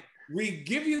they're like, we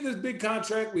give you this big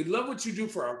contract. We love what you do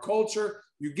for our culture.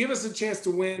 You give us a chance to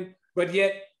win, but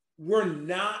yet we're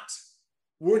not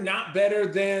better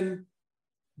than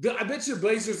I bet you the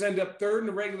Blazers end up third in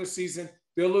the regular season.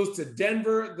 They'll lose to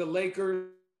Denver, the Lakers,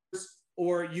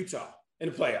 or Utah in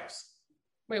the playoffs.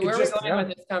 Wait, where are we going with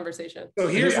this conversation? So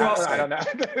here's what I'll say. I don't know.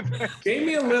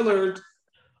 Damian Lillard,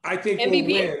 I think, will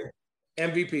win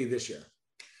MVP this year.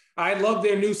 I love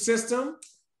their new system.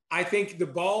 I think the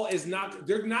ball is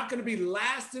they're not going to be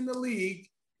last in the league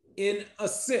in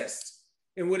assists.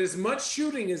 And with as much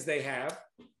shooting as they have,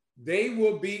 they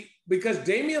will be, because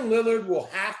Damian Lillard will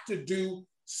have to do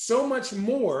so much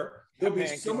more. There'll be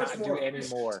so much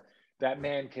more. That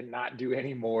man cannot do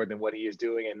any more than what he is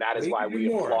doing, and that is why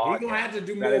we applaud. He's gonna have to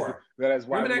do more. That is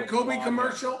why. Remember that Kobe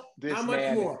commercial? How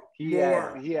much more? He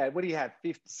had what he had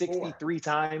 63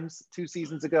 times 2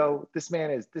 seasons ago. This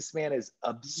man is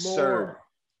absurd. More.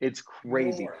 It's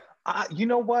crazy. You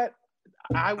know what?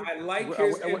 I like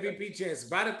his MVP chance.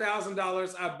 About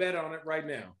 $1,000. I bet on it right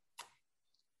now.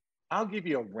 I'll give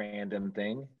you a random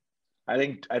thing.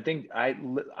 I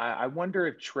wonder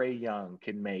if Trae Young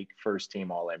can make first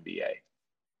team All NBA.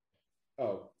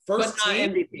 Oh, first but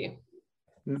team? Not MVP.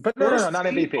 But no, not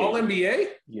MVP. All NBA?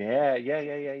 Yeah.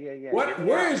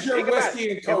 Where is your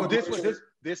whiskey and coke?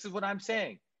 This is what I'm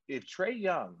saying. If Trae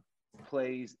Young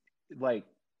plays like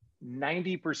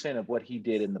 90% of what he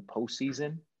did in the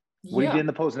postseason, what he did in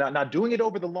the post. Now, doing it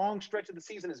over the long stretch of the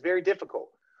season is very difficult,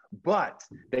 but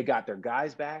they got their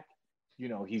guys back. You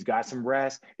know, he's got some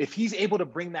rest. If he's able to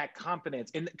bring that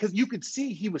confidence, and because you could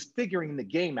see he was figuring the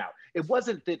game out. It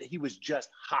wasn't that he was just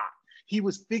hot. He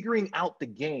was figuring out the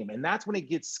game, and that's when it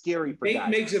gets scary for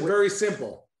guys. Makes it very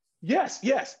simple. Yes.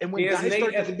 And when guys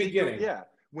start at the beginning,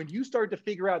 when you start to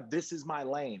figure out this is my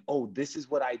lane, oh, this is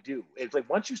what I do. It's like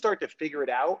once you start to figure it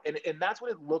out, and that's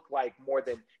what it looked like more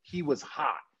than he was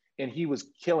hot and he was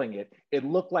killing it. It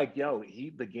looked like,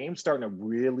 the game's starting to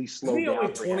really slow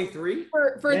down. Is he only 23?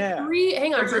 For three,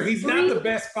 hang on. He's not the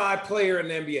best 5 player in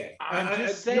the NBA. I'm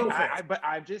just saying.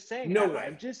 I'm just saying. No way.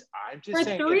 I'm just for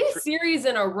saying. 3 series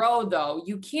in a row, though,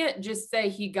 you can't just say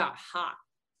he got hot.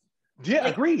 Yeah,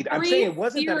 agreed. I'm saying it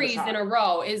wasn't that series in a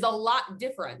row is a lot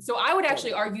different. So I would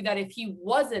actually argue that if he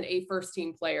wasn't a first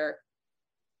team player,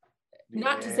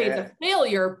 not to say it's a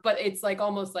failure, but it's like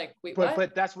almost like what?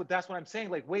 But that's what I'm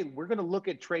saying. Like, wait, we're gonna look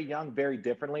at Trae Young very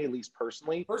differently, at least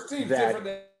personally. First team's different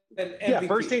than MVP. Yeah,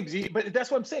 first team's, but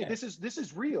that's what I'm saying. This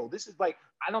is real. This is like,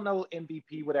 I don't know,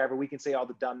 MVP, whatever. We can say all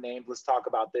the dumb names. Let's talk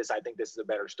about this. I think this is a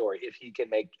better story if he can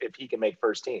make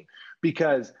first team,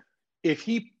 because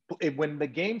when the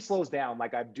game slows down,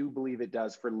 like I do believe it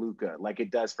does for Luka, like it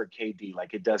does for KD,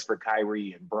 like it does for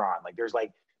Kyrie and Bron, like there's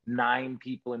like 9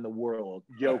 people in the world,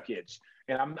 Jokic,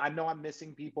 and I know I'm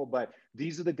missing people, but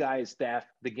these are the guys, Steph.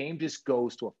 The game just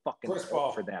goes to a fucking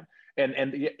halt for them,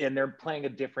 and they're playing a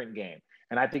different game.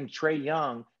 And I think Trae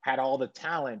Young had all the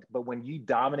talent, but when you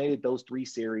dominated those 3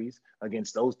 series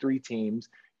against those 3 teams,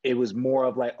 it was more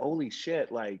of like, holy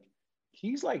shit, like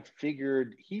he's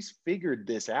figured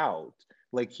this out.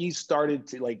 Like he's started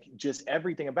to like just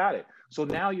everything about it. So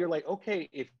now you're like, okay,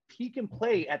 if he can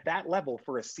play at that level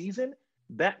for a season,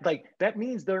 that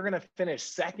means they're going to finish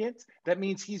second. That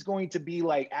means he's going to be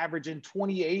like averaging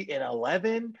 28 and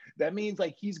 11. That means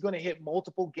like he's going to hit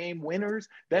multiple game winners.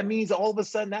 That means all of a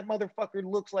sudden that motherfucker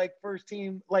looks like first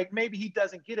team. Like maybe he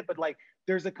doesn't get it, but like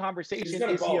there's a conversation.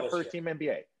 Is he a first team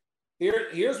NBA?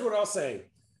 Here's what I'll say.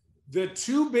 The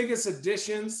 2 biggest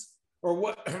additions,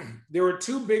 there were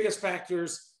 2 biggest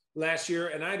factors last year,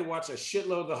 and I had to watch a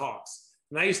shitload of the Hawks.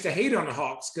 And I used to hate on the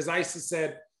Hawks because I used to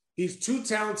say, he's too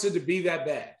talented to be that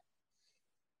bad.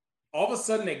 All of a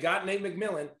sudden, they got Nate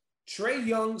McMillan. Trae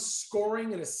Young's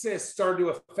scoring and assists started to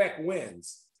affect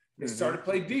wins. They started to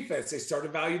play defense. They started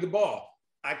to value the ball.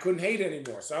 I couldn't hate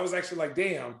anymore. So I was actually like,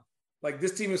 damn, like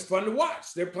this team is fun to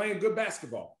watch. They're playing good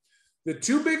basketball. The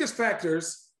 2 biggest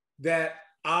factors that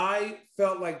I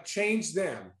felt like changed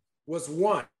them was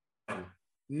 1,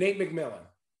 Nate McMillan,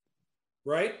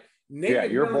 right? Nate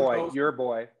McMillan your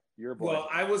boy. Well,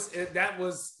 that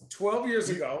was 12 years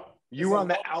ago. You were on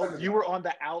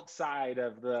the outside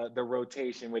of the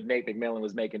rotation when Nate McMillan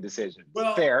was making decisions.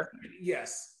 Well, fair.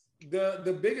 Yes.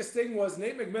 The biggest thing was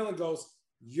Nate McMillan goes,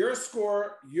 you're a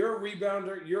scorer, you're a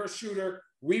rebounder, you're a shooter.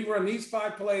 We run these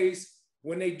 5 plays.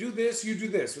 When they do this, you do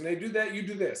this. When they do that, you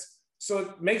do this. So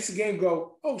it makes the game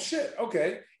go, oh shit,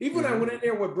 okay. Even when I went in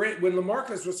there with when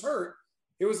LaMarcus was hurt,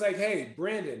 it was like, hey,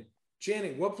 Brandon,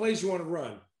 Channing, what plays you want to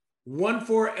run?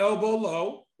 1-4 elbow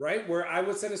low, right? Where I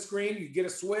would set a screen, you get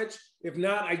a switch. If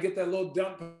not, I get that little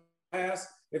dump pass.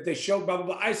 If they show blah, blah,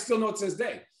 blah. I still know to this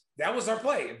day. That was our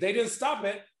play. If they didn't stop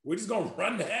it, we're just going to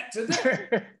run that to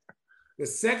them. The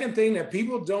second thing that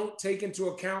people don't take into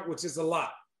account, which is a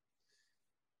lot,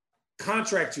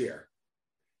 contract year.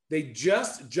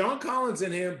 John Collins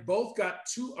and him both got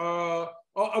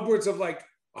upwards of like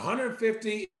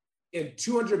 150 and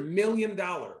 $200 million.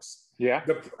 Yeah.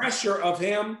 The pressure of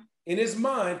him in his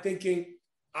mind thinking,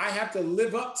 I have to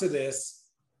live up to this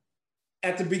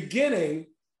at the beginning,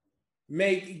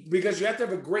 because you have to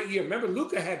have a great year. Remember,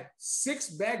 Luka had 6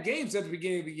 bad games at the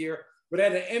beginning of the year, but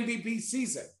had an MVP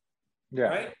season. Yeah.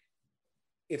 Right?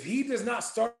 If he does not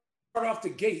start off the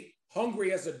gate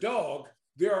hungry as a dog,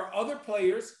 there are other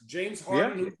players, James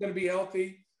Harden, who's going to be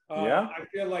healthy. I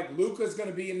feel like Luka's going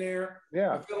to be in there.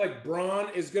 Yeah. I feel like Bron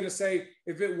is going to say,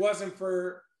 if it wasn't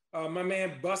for my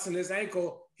man busting his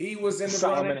ankle, he was in the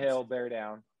Solomon Hill, bear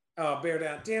down. Bear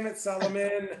down. Damn it,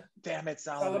 Solomon. Damn it,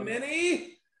 Solomon.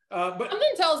 But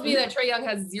something tells me that Trae Young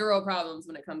has 0 problems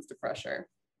when it comes to pressure.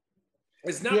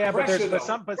 It's not pressure,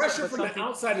 though. Pressure from the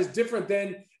outside is different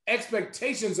than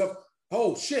expectations of,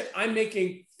 oh, shit, I'm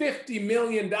making $50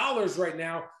 million right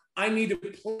now. I need to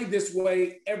play this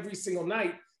way every single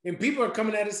night. And people are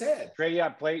coming at his head.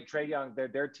 Trae Young,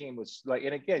 their team was like,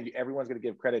 and again, everyone's going to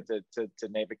give credit to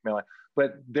Nate McMillan,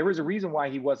 but there was a reason why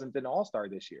he wasn't an all-star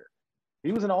this year.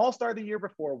 He was an all-star the year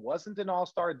before, wasn't an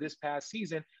all-star this past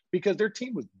season because their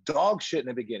team was dog shit in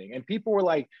the beginning. And people were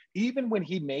like, even when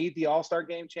he made the all-star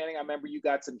game, Channing, I remember you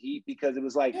got some heat because it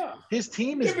was like, his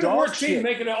team is dog shit. Team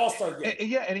making an all-star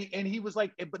game. And he was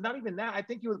like, but not even that. I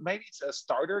think he was maybe a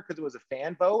starter because it was a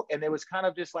fan vote. And it was kind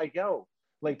of just like, yo,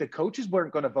 like the coaches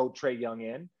weren't going to vote Trae Young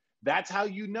in. That's how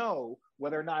you know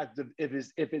whether or not if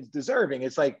it's deserving.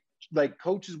 It's like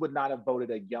coaches would not have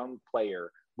voted a young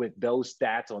player with those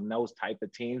stats on those type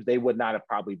of teams. They would not have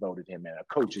probably voted him in a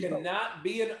coach's vote. Cannot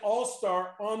be an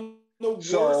all-star on the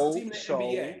worst team in the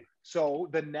NBA. So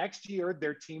the next year,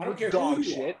 their team was dog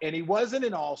shit, and he wasn't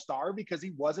an all-star because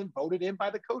he wasn't voted in by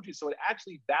the coaches. So it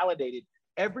actually validated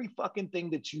every fucking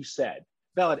thing that you said.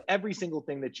 Every single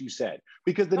thing that you said.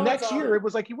 Because the next year, it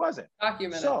was like he wasn't.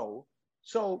 Documented.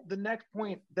 So the next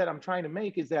point that I'm trying to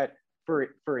make is that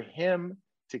for him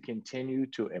to continue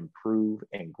to improve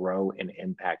and grow and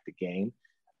impact the game,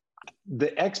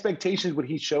 the expectations, what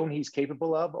he's shown he's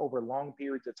capable of over long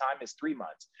periods of time is 3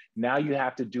 months. Now you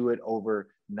have to do it over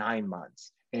 9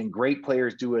 months. And great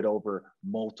players do it over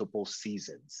multiple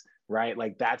seasons, right?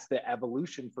 Like that's the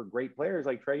evolution for great players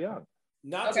like Trae Young.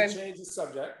 Not to change the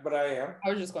subject, but I am. I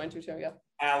was just going to show you.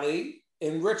 Ali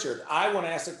and Richard, I want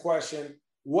to ask a question.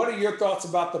 What are your thoughts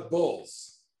about the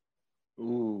Bulls?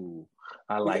 Ooh,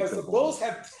 I like because the Bulls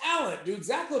have talent, dude.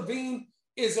 Zach LaVine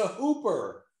is a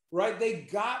hooper, right? They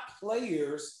got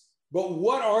players, but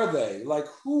what are they? Like,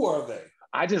 who are they?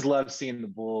 I just love seeing the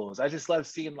Bulls. I just love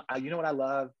seeing, you know what I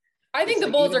love? I think the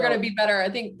Bulls are going to be better. I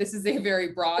think this is a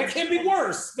very broad. It can be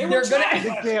worse.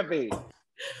 It can't be.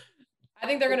 I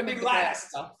think they're going to make the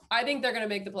playoffs. I think they're going to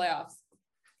make the playoffs.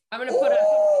 I'm going to put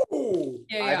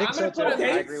them. I think so too.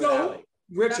 Okay, I agree with Ali.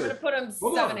 Richard, I'm going to put them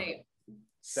 7-8.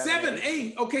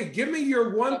 7-8. Okay, give me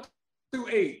your 1 through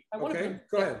 8. Okay,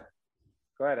 go ahead.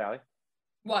 Go ahead, Ali.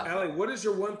 What? Ali, what is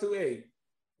your 1 through 8?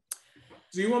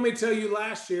 Do you want me to tell you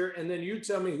last year and then you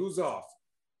tell me who's off?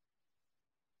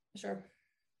 Sure.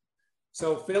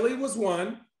 So Philly was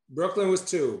 1, Brooklyn was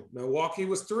 2, Milwaukee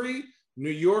was 3, New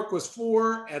York was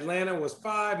 4, Atlanta was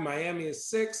 5, Miami is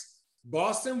 6,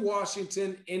 Boston,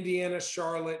 Washington, Indiana,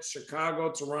 Charlotte,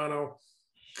 Chicago, Toronto,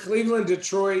 Cleveland,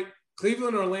 Detroit,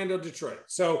 Cleveland, Orlando, Detroit.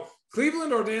 So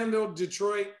Cleveland, Orlando,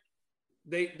 Detroit,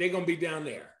 they're going to be down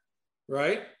there,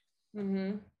 right?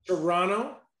 Mm-hmm.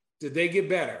 Toronto, did they get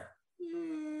better?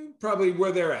 Probably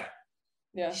where they're at.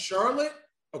 Yeah. Charlotte,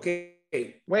 okay.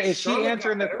 Wait, is she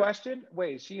answering the question?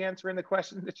 Wait, is she answering the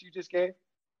question that you just gave?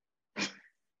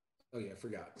 Oh, yeah, I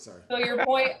forgot. Sorry. So your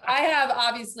point, I have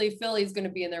obviously Philly's going to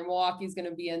be in there. Milwaukee's going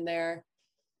to be in there.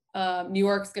 New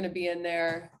York's going to be in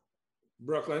there.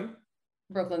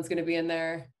 Brooklyn's going to be in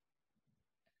there.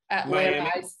 Atlanta,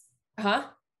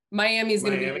 Miami's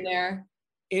going to be in there.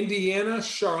 Indiana,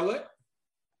 Charlotte.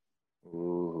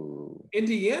 Ooh.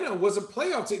 Indiana was a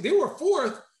playoff team. They were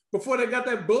 4th before they got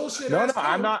that bullshit. No,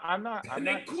 I'm not.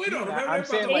 They quit on them. I'm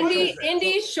saying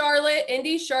Indy,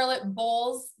 Charlotte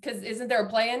Bulls, because isn't there a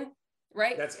play-in,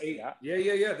 right? That's 8.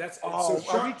 Yeah. That's so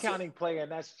are we counting play-in?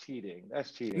 That's cheating.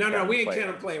 No, we ain't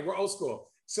counting play-in. We're old school.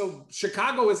 So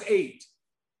Chicago is 8.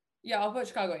 Yeah, I'll put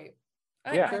Chicago 8.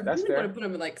 That's fair. I want to put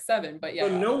them in like 7, but yeah.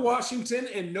 So no Washington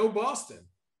and no Boston.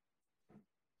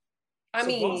 I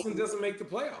mean, Boston doesn't make the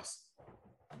playoffs.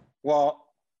 Well,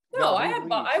 no,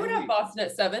 I would have Boston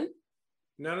at 7.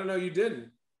 No, you didn't.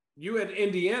 You had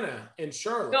Indiana and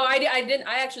Charlotte. No, I didn't.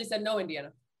 I actually said no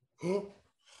Indiana.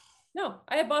 No,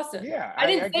 I had Boston. Yeah, I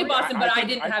didn't say Boston, but I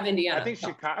didn't have Indiana. I think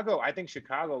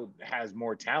Chicago has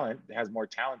more talent.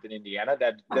 Than Indiana.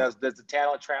 Does the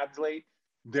talent translate?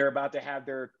 They're about to have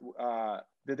their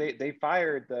they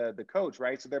fired the coach,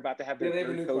 right? So they're about to have their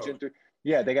third coach.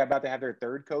 They got about to have their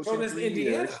third coach. So does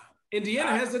Indiana. Indiana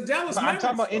has the Dallas Mavericks.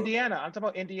 I'm talking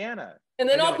about Indiana. And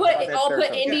then I'll put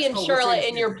Indy and Charlotte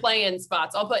in your play-in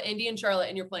spots. I'll put Indy and Charlotte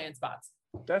in your play-in spots.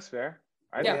 That's fair.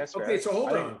 I think that's fair. Okay, so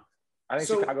hold on. I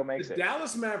think Chicago makes it.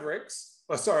 Dallas Mavericks.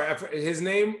 Oh, sorry, his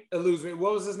name eludes me.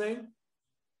 What was his name?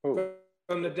 Who?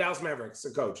 From the Dallas Mavericks, the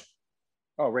coach.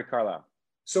 Oh, Rick Carlisle.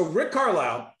 So Rick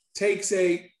Carlisle takes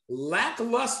a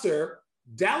lackluster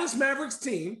Dallas Mavericks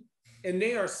team, and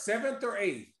they are 7th or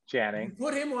 8th. Channing. You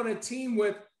put him on a team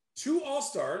with 2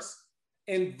 All-Stars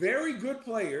and very good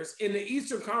players in the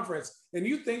Eastern Conference, and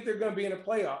you think they're going to be in a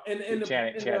playoff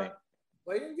Channing.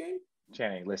 Play-in game?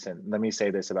 Channing, listen, let me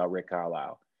say this about Rick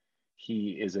Carlisle.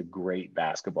 He is a great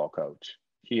basketball coach.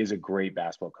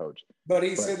 But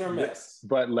he's in a mess.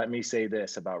 But let me say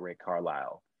this about Rick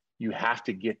Carlisle. You have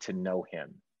to get to know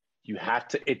him.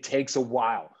 It takes a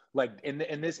while. Like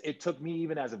in this, it took me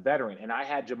even as a veteran, and I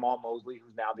had Jamal Mosley,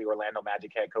 who's now the Orlando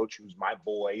Magic head coach, who's my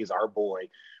boy, is our boy,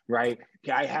 right?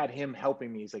 I had him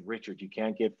helping me. He's like, Richard, you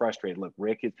can't get frustrated. Look,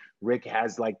 Rick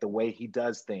has like the way he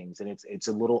does things, and it's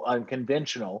a little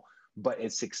unconventional, but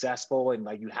it's successful, and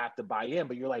like you have to buy in.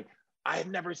 But you're like, I have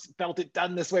never felt it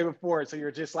done this way before, so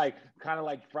you're just like kind of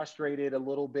like frustrated a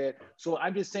little bit. So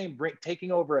I'm just saying,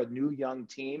 taking over a new young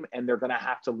team, and they're gonna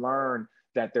have to learn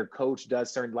that their coach does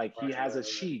certain, like he has a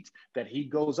sheet that he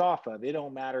goes off of. It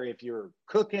don't matter if you're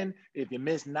cooking, if you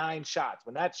miss 9 shots.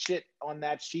 When that shit on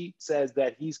that sheet says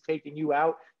that he's taking you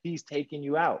out, he's taking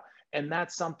you out. And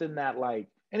that's something that like,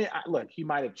 look, he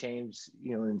might have changed,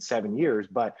 in 7 years,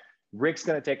 but Rick's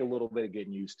going to take a little bit of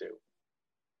getting used to.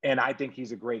 And I think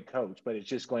he's a great coach, but it's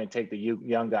just going to take the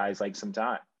young guys like some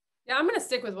time. Yeah, I'm going to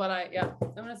stick with what I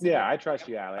trust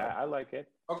you, Allie. I like it.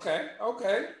 Okay.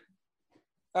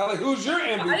 Allie, who's your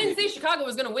MVP? I didn't say Chicago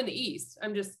was going to win the East. I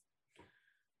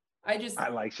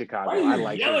like Chicago. Why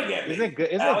are you yelling it. At me? Isn't it good?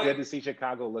 Isn't it good to see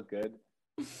Chicago look good?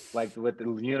 Like with the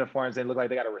uniforms, they look like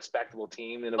they got a respectable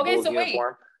team in a Bulls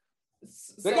uniform.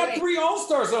 They got 3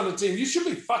 All-Stars on the team. You should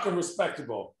be fucking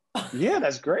respectable. Yeah,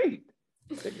 that's great.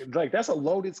 Like that's a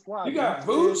loaded squad. You got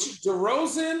Vooch,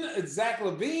 DeRozan, Zach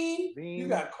LaVine. You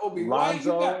got Kobe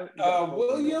Lonzo, White. You got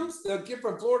Williams, the kid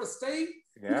from Florida State.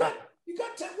 Yeah. You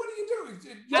got what are you doing?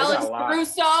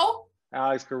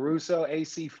 Alex Caruso,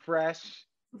 AC Fresh.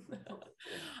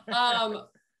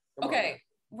 Okay,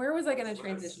 where was I going to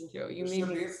transition to? You made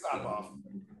me stop off.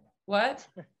 What?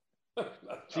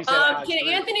 Can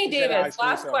Anthony Davis?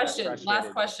 Last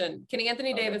question. Can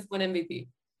Anthony Davis win MVP?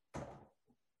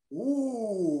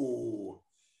 Ooh,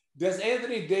 does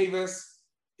Anthony Davis,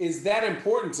 is that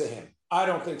important to him? I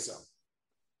don't think so.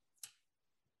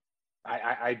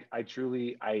 I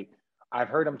truly, I've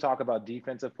heard him talk about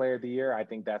defensive player of the year. I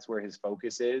think that's where his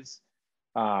focus is.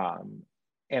 And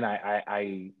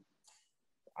I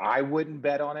wouldn't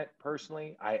bet on it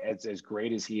personally. As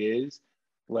great as he is,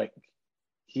 like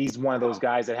he's one of those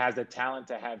guys that has the talent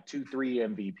to have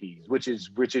 2-3 MVPs, which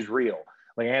is real.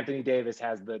 Like Anthony Davis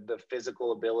has the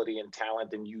physical ability and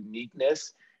talent and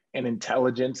uniqueness and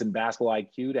intelligence and basketball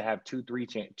IQ to have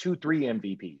 2-3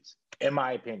 MVPs, in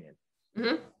my opinion.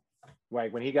 Mm-hmm.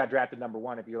 Like when he got drafted number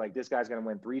 1, if you're like, this guy's going to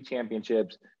win 3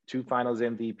 championships, 2 finals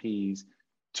MVPs,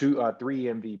 3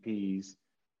 MVPs,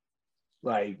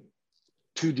 like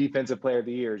 2 defensive player of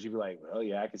the years, you'd be like, well,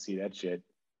 yeah, I can see that shit.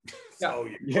 Yeah.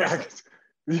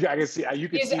 I can see.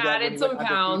 He's added some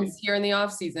pounds here in the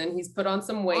offseason. He's put on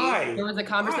some weight. Why? There was a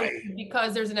conversation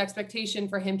because there's an expectation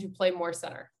for him to play more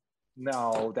center.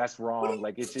 No, that's wrong.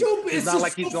 Like it's It's not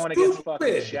like he's going against fucking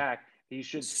Shaq. He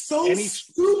should.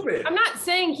 Stupid. I'm not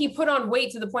saying he put on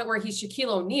weight to the point where he's Shaquille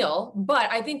O'Neal, but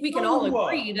I think we can all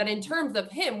agree that in terms of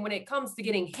him, when it comes to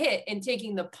getting hit and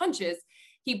taking the punches,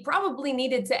 he probably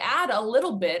needed to add a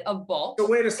little bit of bulk. So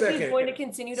wait a second. He's going to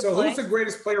continue to play. So who's the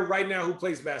greatest player right now who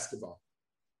plays basketball?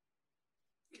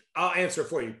 I'll answer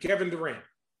for you. Kevin Durant.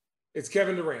 It's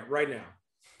Kevin Durant right now.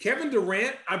 Kevin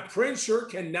Durant, I'm pretty sure,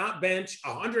 cannot bench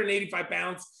 185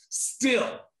 pounds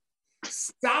still.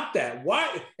 Stop that.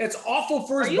 Why? That's awful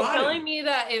for his body. Are you telling me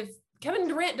that if Kevin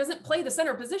Durant doesn't play the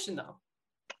center position, though?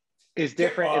 It's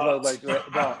different.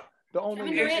 The only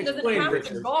Kevin Durant doesn't have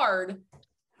to guard.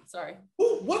 Sorry.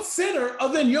 What center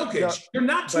other than Jokic? No, you're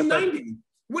not 290.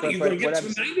 What are you going to get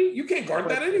 290? You can't guard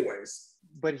that anyways.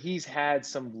 But he's had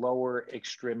some lower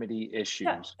extremity issues.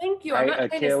 Yeah, thank you. I'm not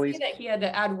trying to say that he had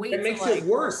to add weight. It makes it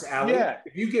worse, Allie. Yeah.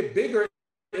 If you get bigger,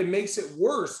 it makes it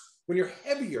worse when you're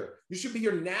heavier. You should be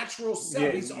your natural self.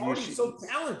 Yeah, he's already so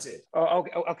talented. Oh,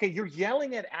 okay. You're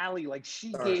yelling at Allie like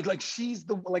she's her. I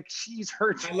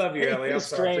love you, Allie. I'm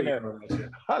sorry.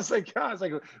 I was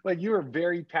like you were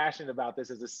very passionate about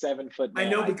this as a 7-foot man. I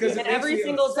know, because every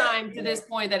single time to this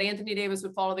point that Anthony Davis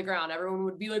would fall to the ground, everyone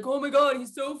would be like, "Oh my God,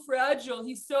 he's so fragile.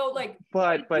 He's so like."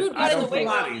 But I don't think.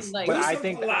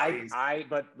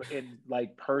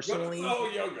 Personally,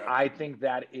 I think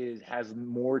that has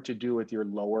more to do with your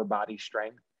lower body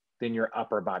strength than your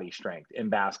upper body strength in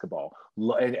basketball.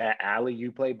 Allie,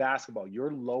 you play basketball.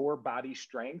 Your lower body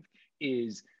strength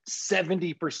is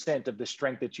 70% of the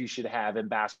strength that you should have in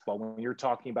basketball. When you're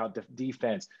talking about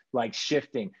defense, like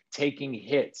shifting, taking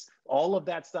hits, all of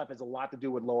that stuff has a lot to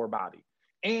do with lower body.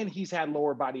 And he's had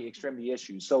lower body extremity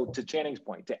issues. So to Channing's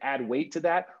point, to add weight to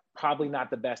that, probably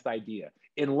not the best idea.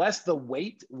 Unless the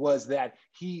weight was that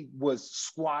he was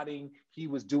squatting, he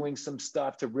was doing some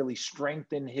stuff to really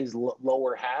strengthen his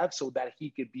lower half so that he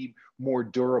could be more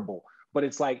durable. But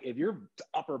it's like, if your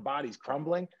upper body's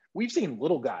crumbling, we've seen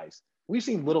little guys We've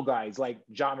seen little guys like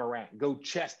Ja Morant go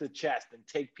chest to chest and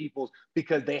take people's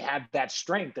because they have that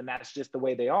strength and that's just the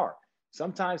way they are.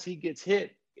 Sometimes he gets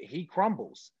hit, he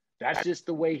crumbles. That's just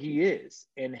the way he is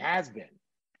and has been.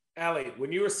 Allie,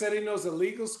 when you were setting those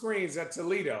illegal screens at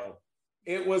Toledo,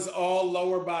 it was all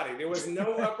lower body. There was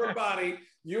no upper body.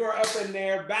 You were up in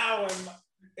there bowing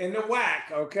in the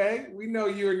whack, okay? We know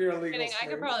you and your illegal screens. I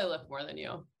could probably lift more than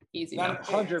you. Easy.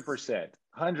 100%.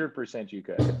 100% you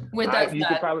could. With that you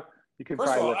could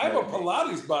First probably of all, I have a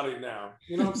Pilates body now.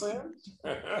 You know what I'm saying?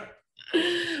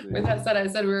 With that said, I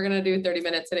said we were going to do 30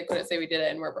 minutes and I couldn't say we did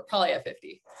it, and we're probably at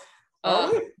 50.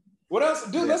 What else?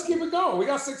 Dude, let's keep it going. We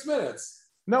got 6 minutes.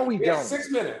 No, we don't. 6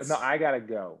 minutes. No, I got to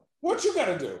go. What you got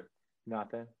to do?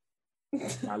 Nothing.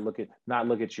 Not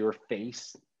look at your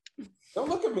face. Don't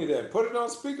look at me then. Put it on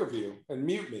speaker view and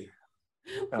mute me.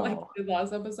 Like the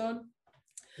last episode.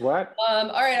 What?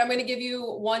 All right, I'm going to give you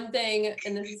one thing,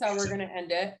 and this is how we're going to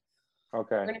end it.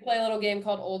 Okay. We're going to play a little game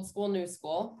called Old School, New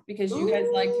School, because you guys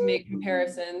like to make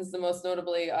comparisons. The most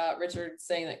notably, Richard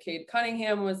saying that Cade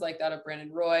Cunningham was like that of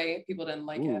Brandon Roy. People didn't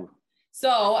like him.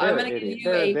 So I'm going to give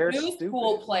you a new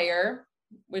school player,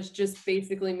 which just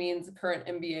basically means current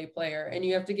NBA player, and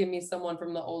you have to give me someone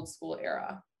from the old school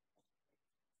era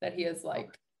that he is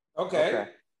like. Okay.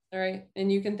 All right, and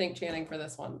you can thank Channing for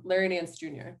this one. Larry Nance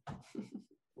Jr.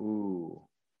 Ooh.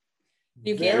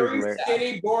 You can't. Very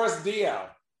skinny Boris Diaw.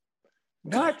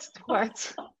 What?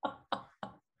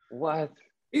 What?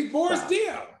 He's Boris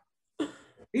Diaw.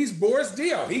 He's Boris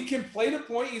Diaw. He can play the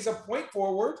point. He's a point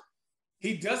forward.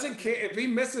 He doesn't care if he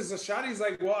misses a shot. He's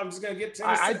like, well, I'm just gonna get 10.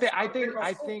 I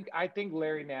think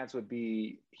Larry Nance would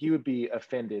be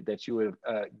offended that you would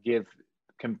give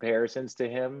comparisons to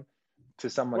him to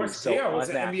somebody who's so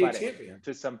unathletic,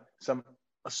 to some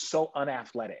so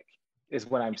unathletic is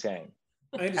what I'm saying.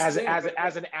 As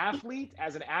an athlete,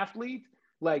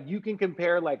 like you can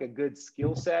compare like a good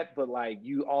skill set, but like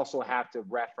you also have to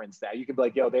reference that. You can be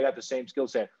like, yo, they got the same skill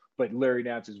set, but Larry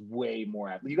Nance is way more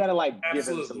athletic. You got to like give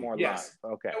him some more love.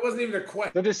 Okay. That wasn't even a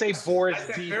question. They'll just say Boris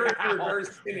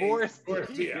Diaw. Boris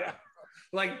Diaw.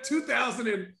 Like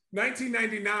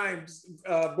 1999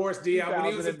 Boris Diaw when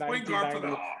he was a point guard for the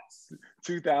Hawks.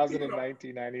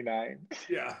 1999.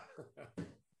 Yeah.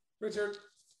 Richard.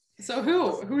 So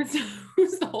who's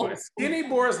the old skinny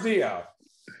Boris Diaw?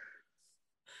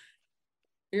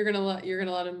 You're gonna let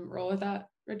him roll with that,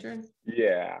 Richard?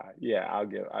 Yeah. I'll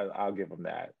give him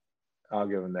that.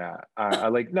 I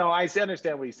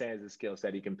understand what he's saying is a skill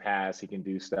set. He can pass. He can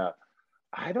do stuff.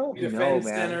 I don't know, man.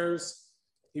 Centers.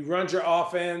 He runs your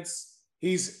offense.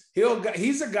 He's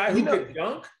a guy who can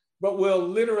dunk, but will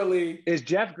literally. Is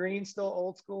Jeff Green still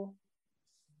old school?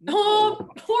 Oh,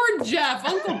 poor Jeff,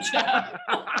 Uncle Jeff.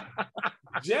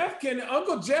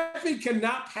 Uncle Jeffy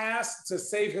cannot pass to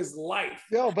save his life.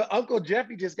 No, but Uncle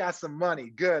Jeffy just got some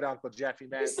money. Good, Uncle Jeffy,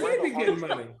 man. He's maybe getting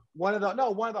money. One of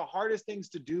the hardest things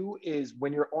to do is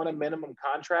when you're on a minimum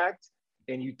contract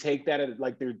and you take that at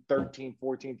like their 13th,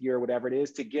 14th year, whatever it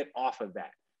is, to get off of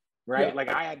that, right? Yeah. Like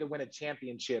I had to win a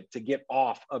championship to get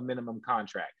off a minimum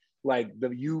contract. Like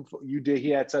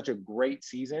he had such a great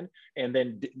season, and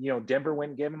then Denver went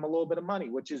and gave him a little bit of money,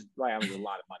 which is like a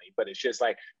lot of money, but it's just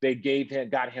like they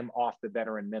got him off the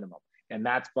veteran minimum, and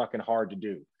that's fucking hard to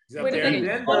do. Wait a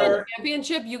minute, you won a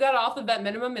championship, you got off the vet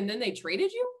minimum, and then they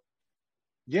traded you?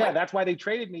 Yeah, what? That's why they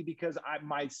traded me, because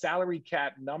my salary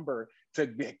cap number to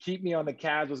keep me on the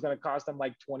Cavs was going to cost them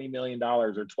like $20 million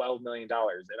or $12 million, and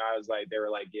I was like, they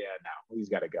were like, yeah, no, he's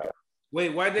got to go.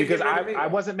 Wait, why'd they? Because I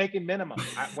wasn't making minimum.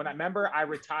 I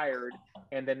retired,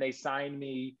 and then they signed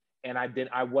me, and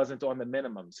I wasn't on the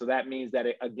minimum. So that means that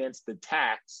against the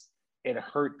tax, it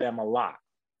hurt them a lot.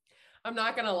 I'm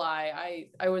not gonna lie,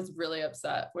 I was really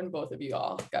upset when both of you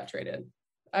all got traded.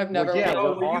 I've never. Were you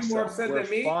more upset than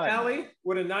me, Allie,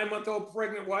 with a 9-month-old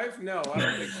pregnant wife? No, I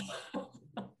don't think so.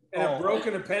 And a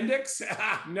broken appendix?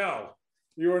 No,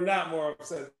 you were not more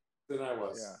upset than I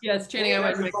was. Yeah. Yes, Channing, I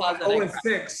went to the closet.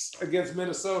 0-6 against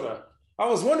Minnesota. I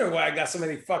was wondering why I got so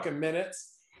many fucking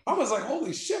minutes. I was like,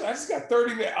 holy shit, I just got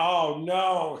 30 minutes. Oh,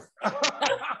 no.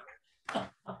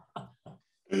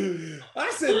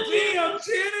 I said, damn,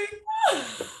 Channing,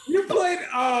 you played.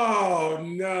 Oh,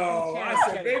 no. I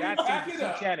said, baby, back it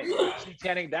up.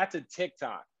 Channing, that's a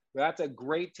TikTok. That's a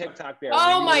great TikTok there.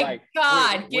 Oh my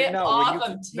God, get off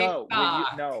of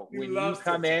TikTok. When you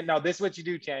come in, this is what you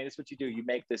do, Channing. This is what you do. You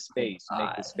make this face. You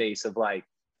make this face of like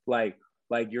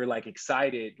you're like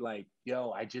excited, like,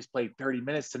 yo, I just played 30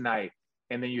 minutes tonight.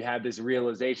 And then you have this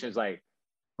realization, it's like,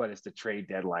 but it's the trade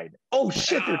deadline. Oh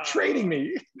shit, they're trading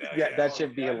me. Yeah, that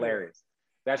should be hilarious.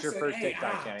 That's your first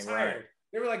TikTok, Channing, right?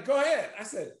 They were like, go ahead. I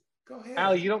said, Go ahead.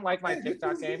 Allie, you don't like my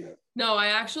TikTok game? No, I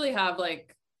actually have I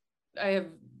have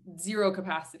zero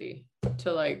capacity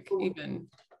to even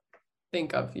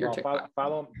think of your TikTok.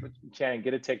 Follow Channing,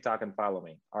 get a TikTok and follow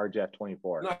me.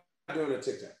 RJeff24. I'm not doing a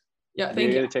TikTok. Yeah, thank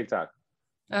you. Get a TikTok.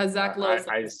 Zach Lowe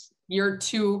says, you're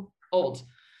too old.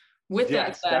 With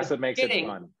that said, that's what makes it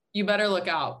fun. You better look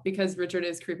out because Richard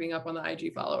is creeping up on the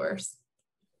IG followers.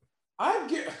 I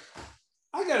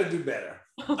got to do better.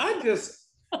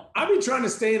 I've been trying to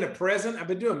stay in the present. I've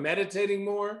been doing meditating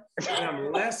more, and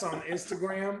I'm less on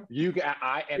Instagram.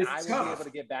 I will be able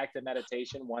to get back to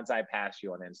meditation once I pass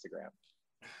you on Instagram.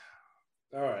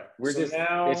 All right.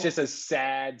 It's just a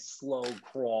sad, slow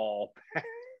crawl.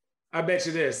 I bet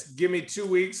you this. Give me 2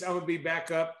 weeks. I'm gonna be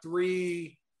back up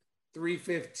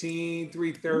 3:15,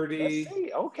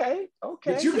 3:30. Okay.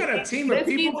 But you got a team of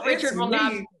people.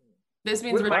 This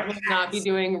means Richard will not be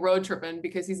doing road tripping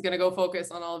because he's gonna go focus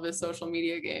on all of his social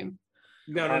media game.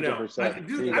 No. I've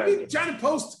been trying to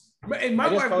post, and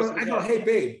my wife goes, I go, hey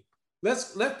babe,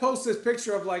 let's post this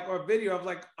picture of or video of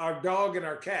our dog and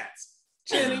our cats.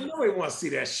 Channing, nobody wants to see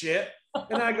that shit.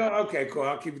 And I go, okay, cool.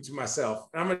 I'll keep it to myself.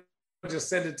 I'm gonna just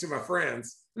send it to my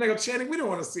friends. And I go, Channing, we don't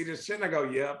want to see this shit. And I go,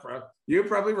 yeah, you're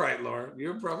probably right, Lauren.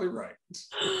 You're probably right.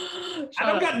 I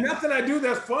don't got nothing I do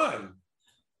that's fun.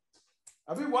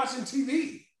 I've been watching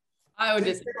TV. I would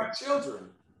disagree. My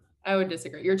children. I would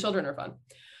disagree. Your children are fun.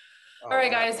 All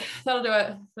right, guys, that'll do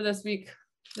it for this week.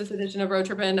 This edition of Road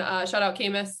Trippin'. Shout out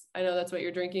Camus. I know that's what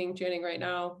you're drinking, Channing, right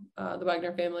now. The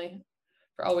Wagner family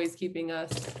for always keeping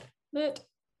us lit.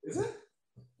 Is it?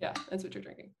 Yeah, that's what you're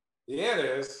drinking. Yeah, it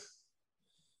is.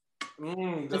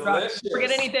 Delicious.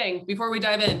 Forget anything before we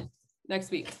dive in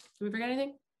next week? Did we forget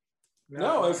anything?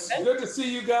 No, it's good to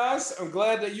see you guys. I'm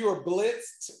glad that you were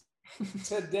blitzed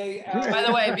today. By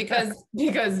the way,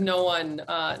 because no one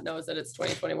knows that it's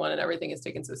 2021 and everything is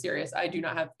taken so serious, I do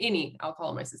not have any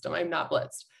alcohol in my system. I'm not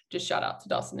blitzed. Just shout out to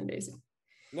Dawson and Daisy.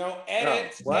 No,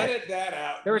 edit that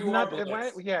out. There was nothing.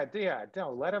 Yeah.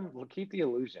 Don't let him keep the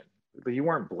illusion. But you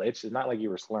weren't blitzed. It's not like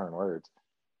you were slurring words.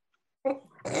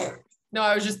 No,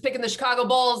 I was just picking the Chicago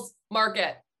Bulls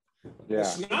market. Yeah.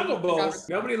 The Chicago Bulls.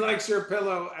 Nobody likes your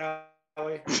pillow,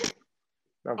 Allie.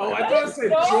 I thought it said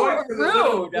joy to the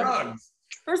little drugs.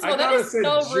 First of all, that is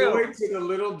so rude. Joy to the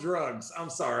little drugs. I'm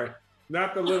sorry.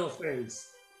 Not the little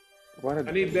things. I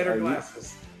need better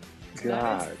glasses.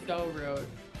 God. That is so rude.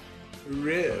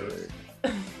 Rude.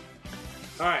 All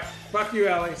right. Fuck you,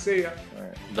 Allie. See ya. All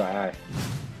right. Bye.